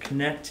you will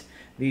connect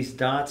these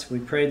dots. We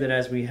pray that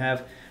as we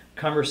have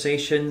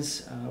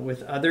conversations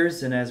with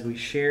others and as we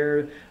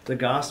share the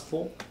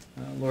gospel,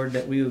 Lord,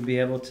 that we would be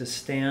able to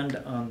stand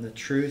on the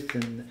truth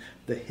and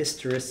the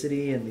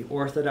historicity and the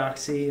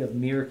orthodoxy of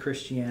mere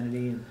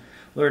Christianity. And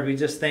Lord, we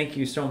just thank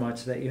you so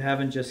much that you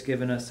haven't just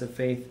given us a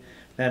faith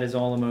that is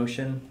all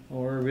emotion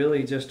or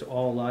really just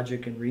all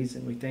logic and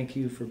reason. We thank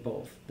you for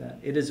both, that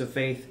it is a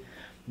faith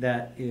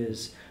that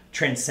is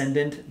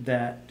transcendent,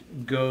 that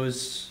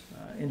goes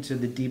into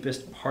the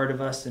deepest part of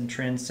us and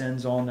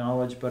transcends all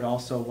knowledge, but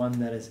also one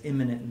that is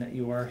immanent, and that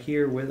you are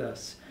here with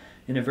us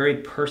in a very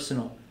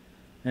personal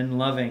and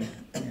loving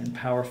and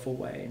powerful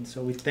way. And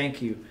so we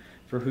thank you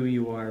for who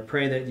you are. I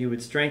pray that you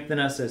would strengthen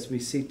us as we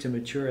seek to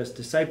mature as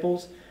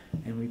disciples,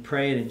 and we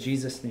pray it in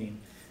Jesus' name.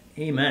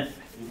 Amen.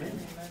 Amen.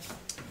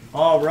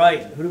 All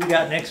right, who do we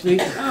got next week?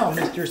 Oh,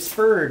 Mr.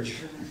 Spurge.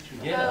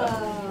 Yeah.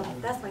 Oh,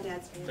 that's my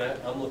dad's favorite.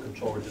 I'm looking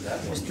forward to that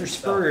one. Mr.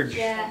 Spurge.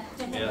 Yeah.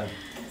 Yeah.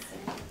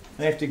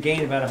 I have to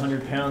gain about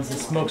 100 pounds and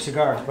smoke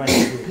cigars by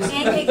next week.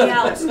 And get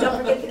gout. Don't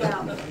forget the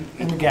gout.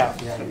 And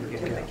gout,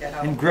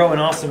 yeah. And grow an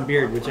awesome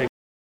beard, which I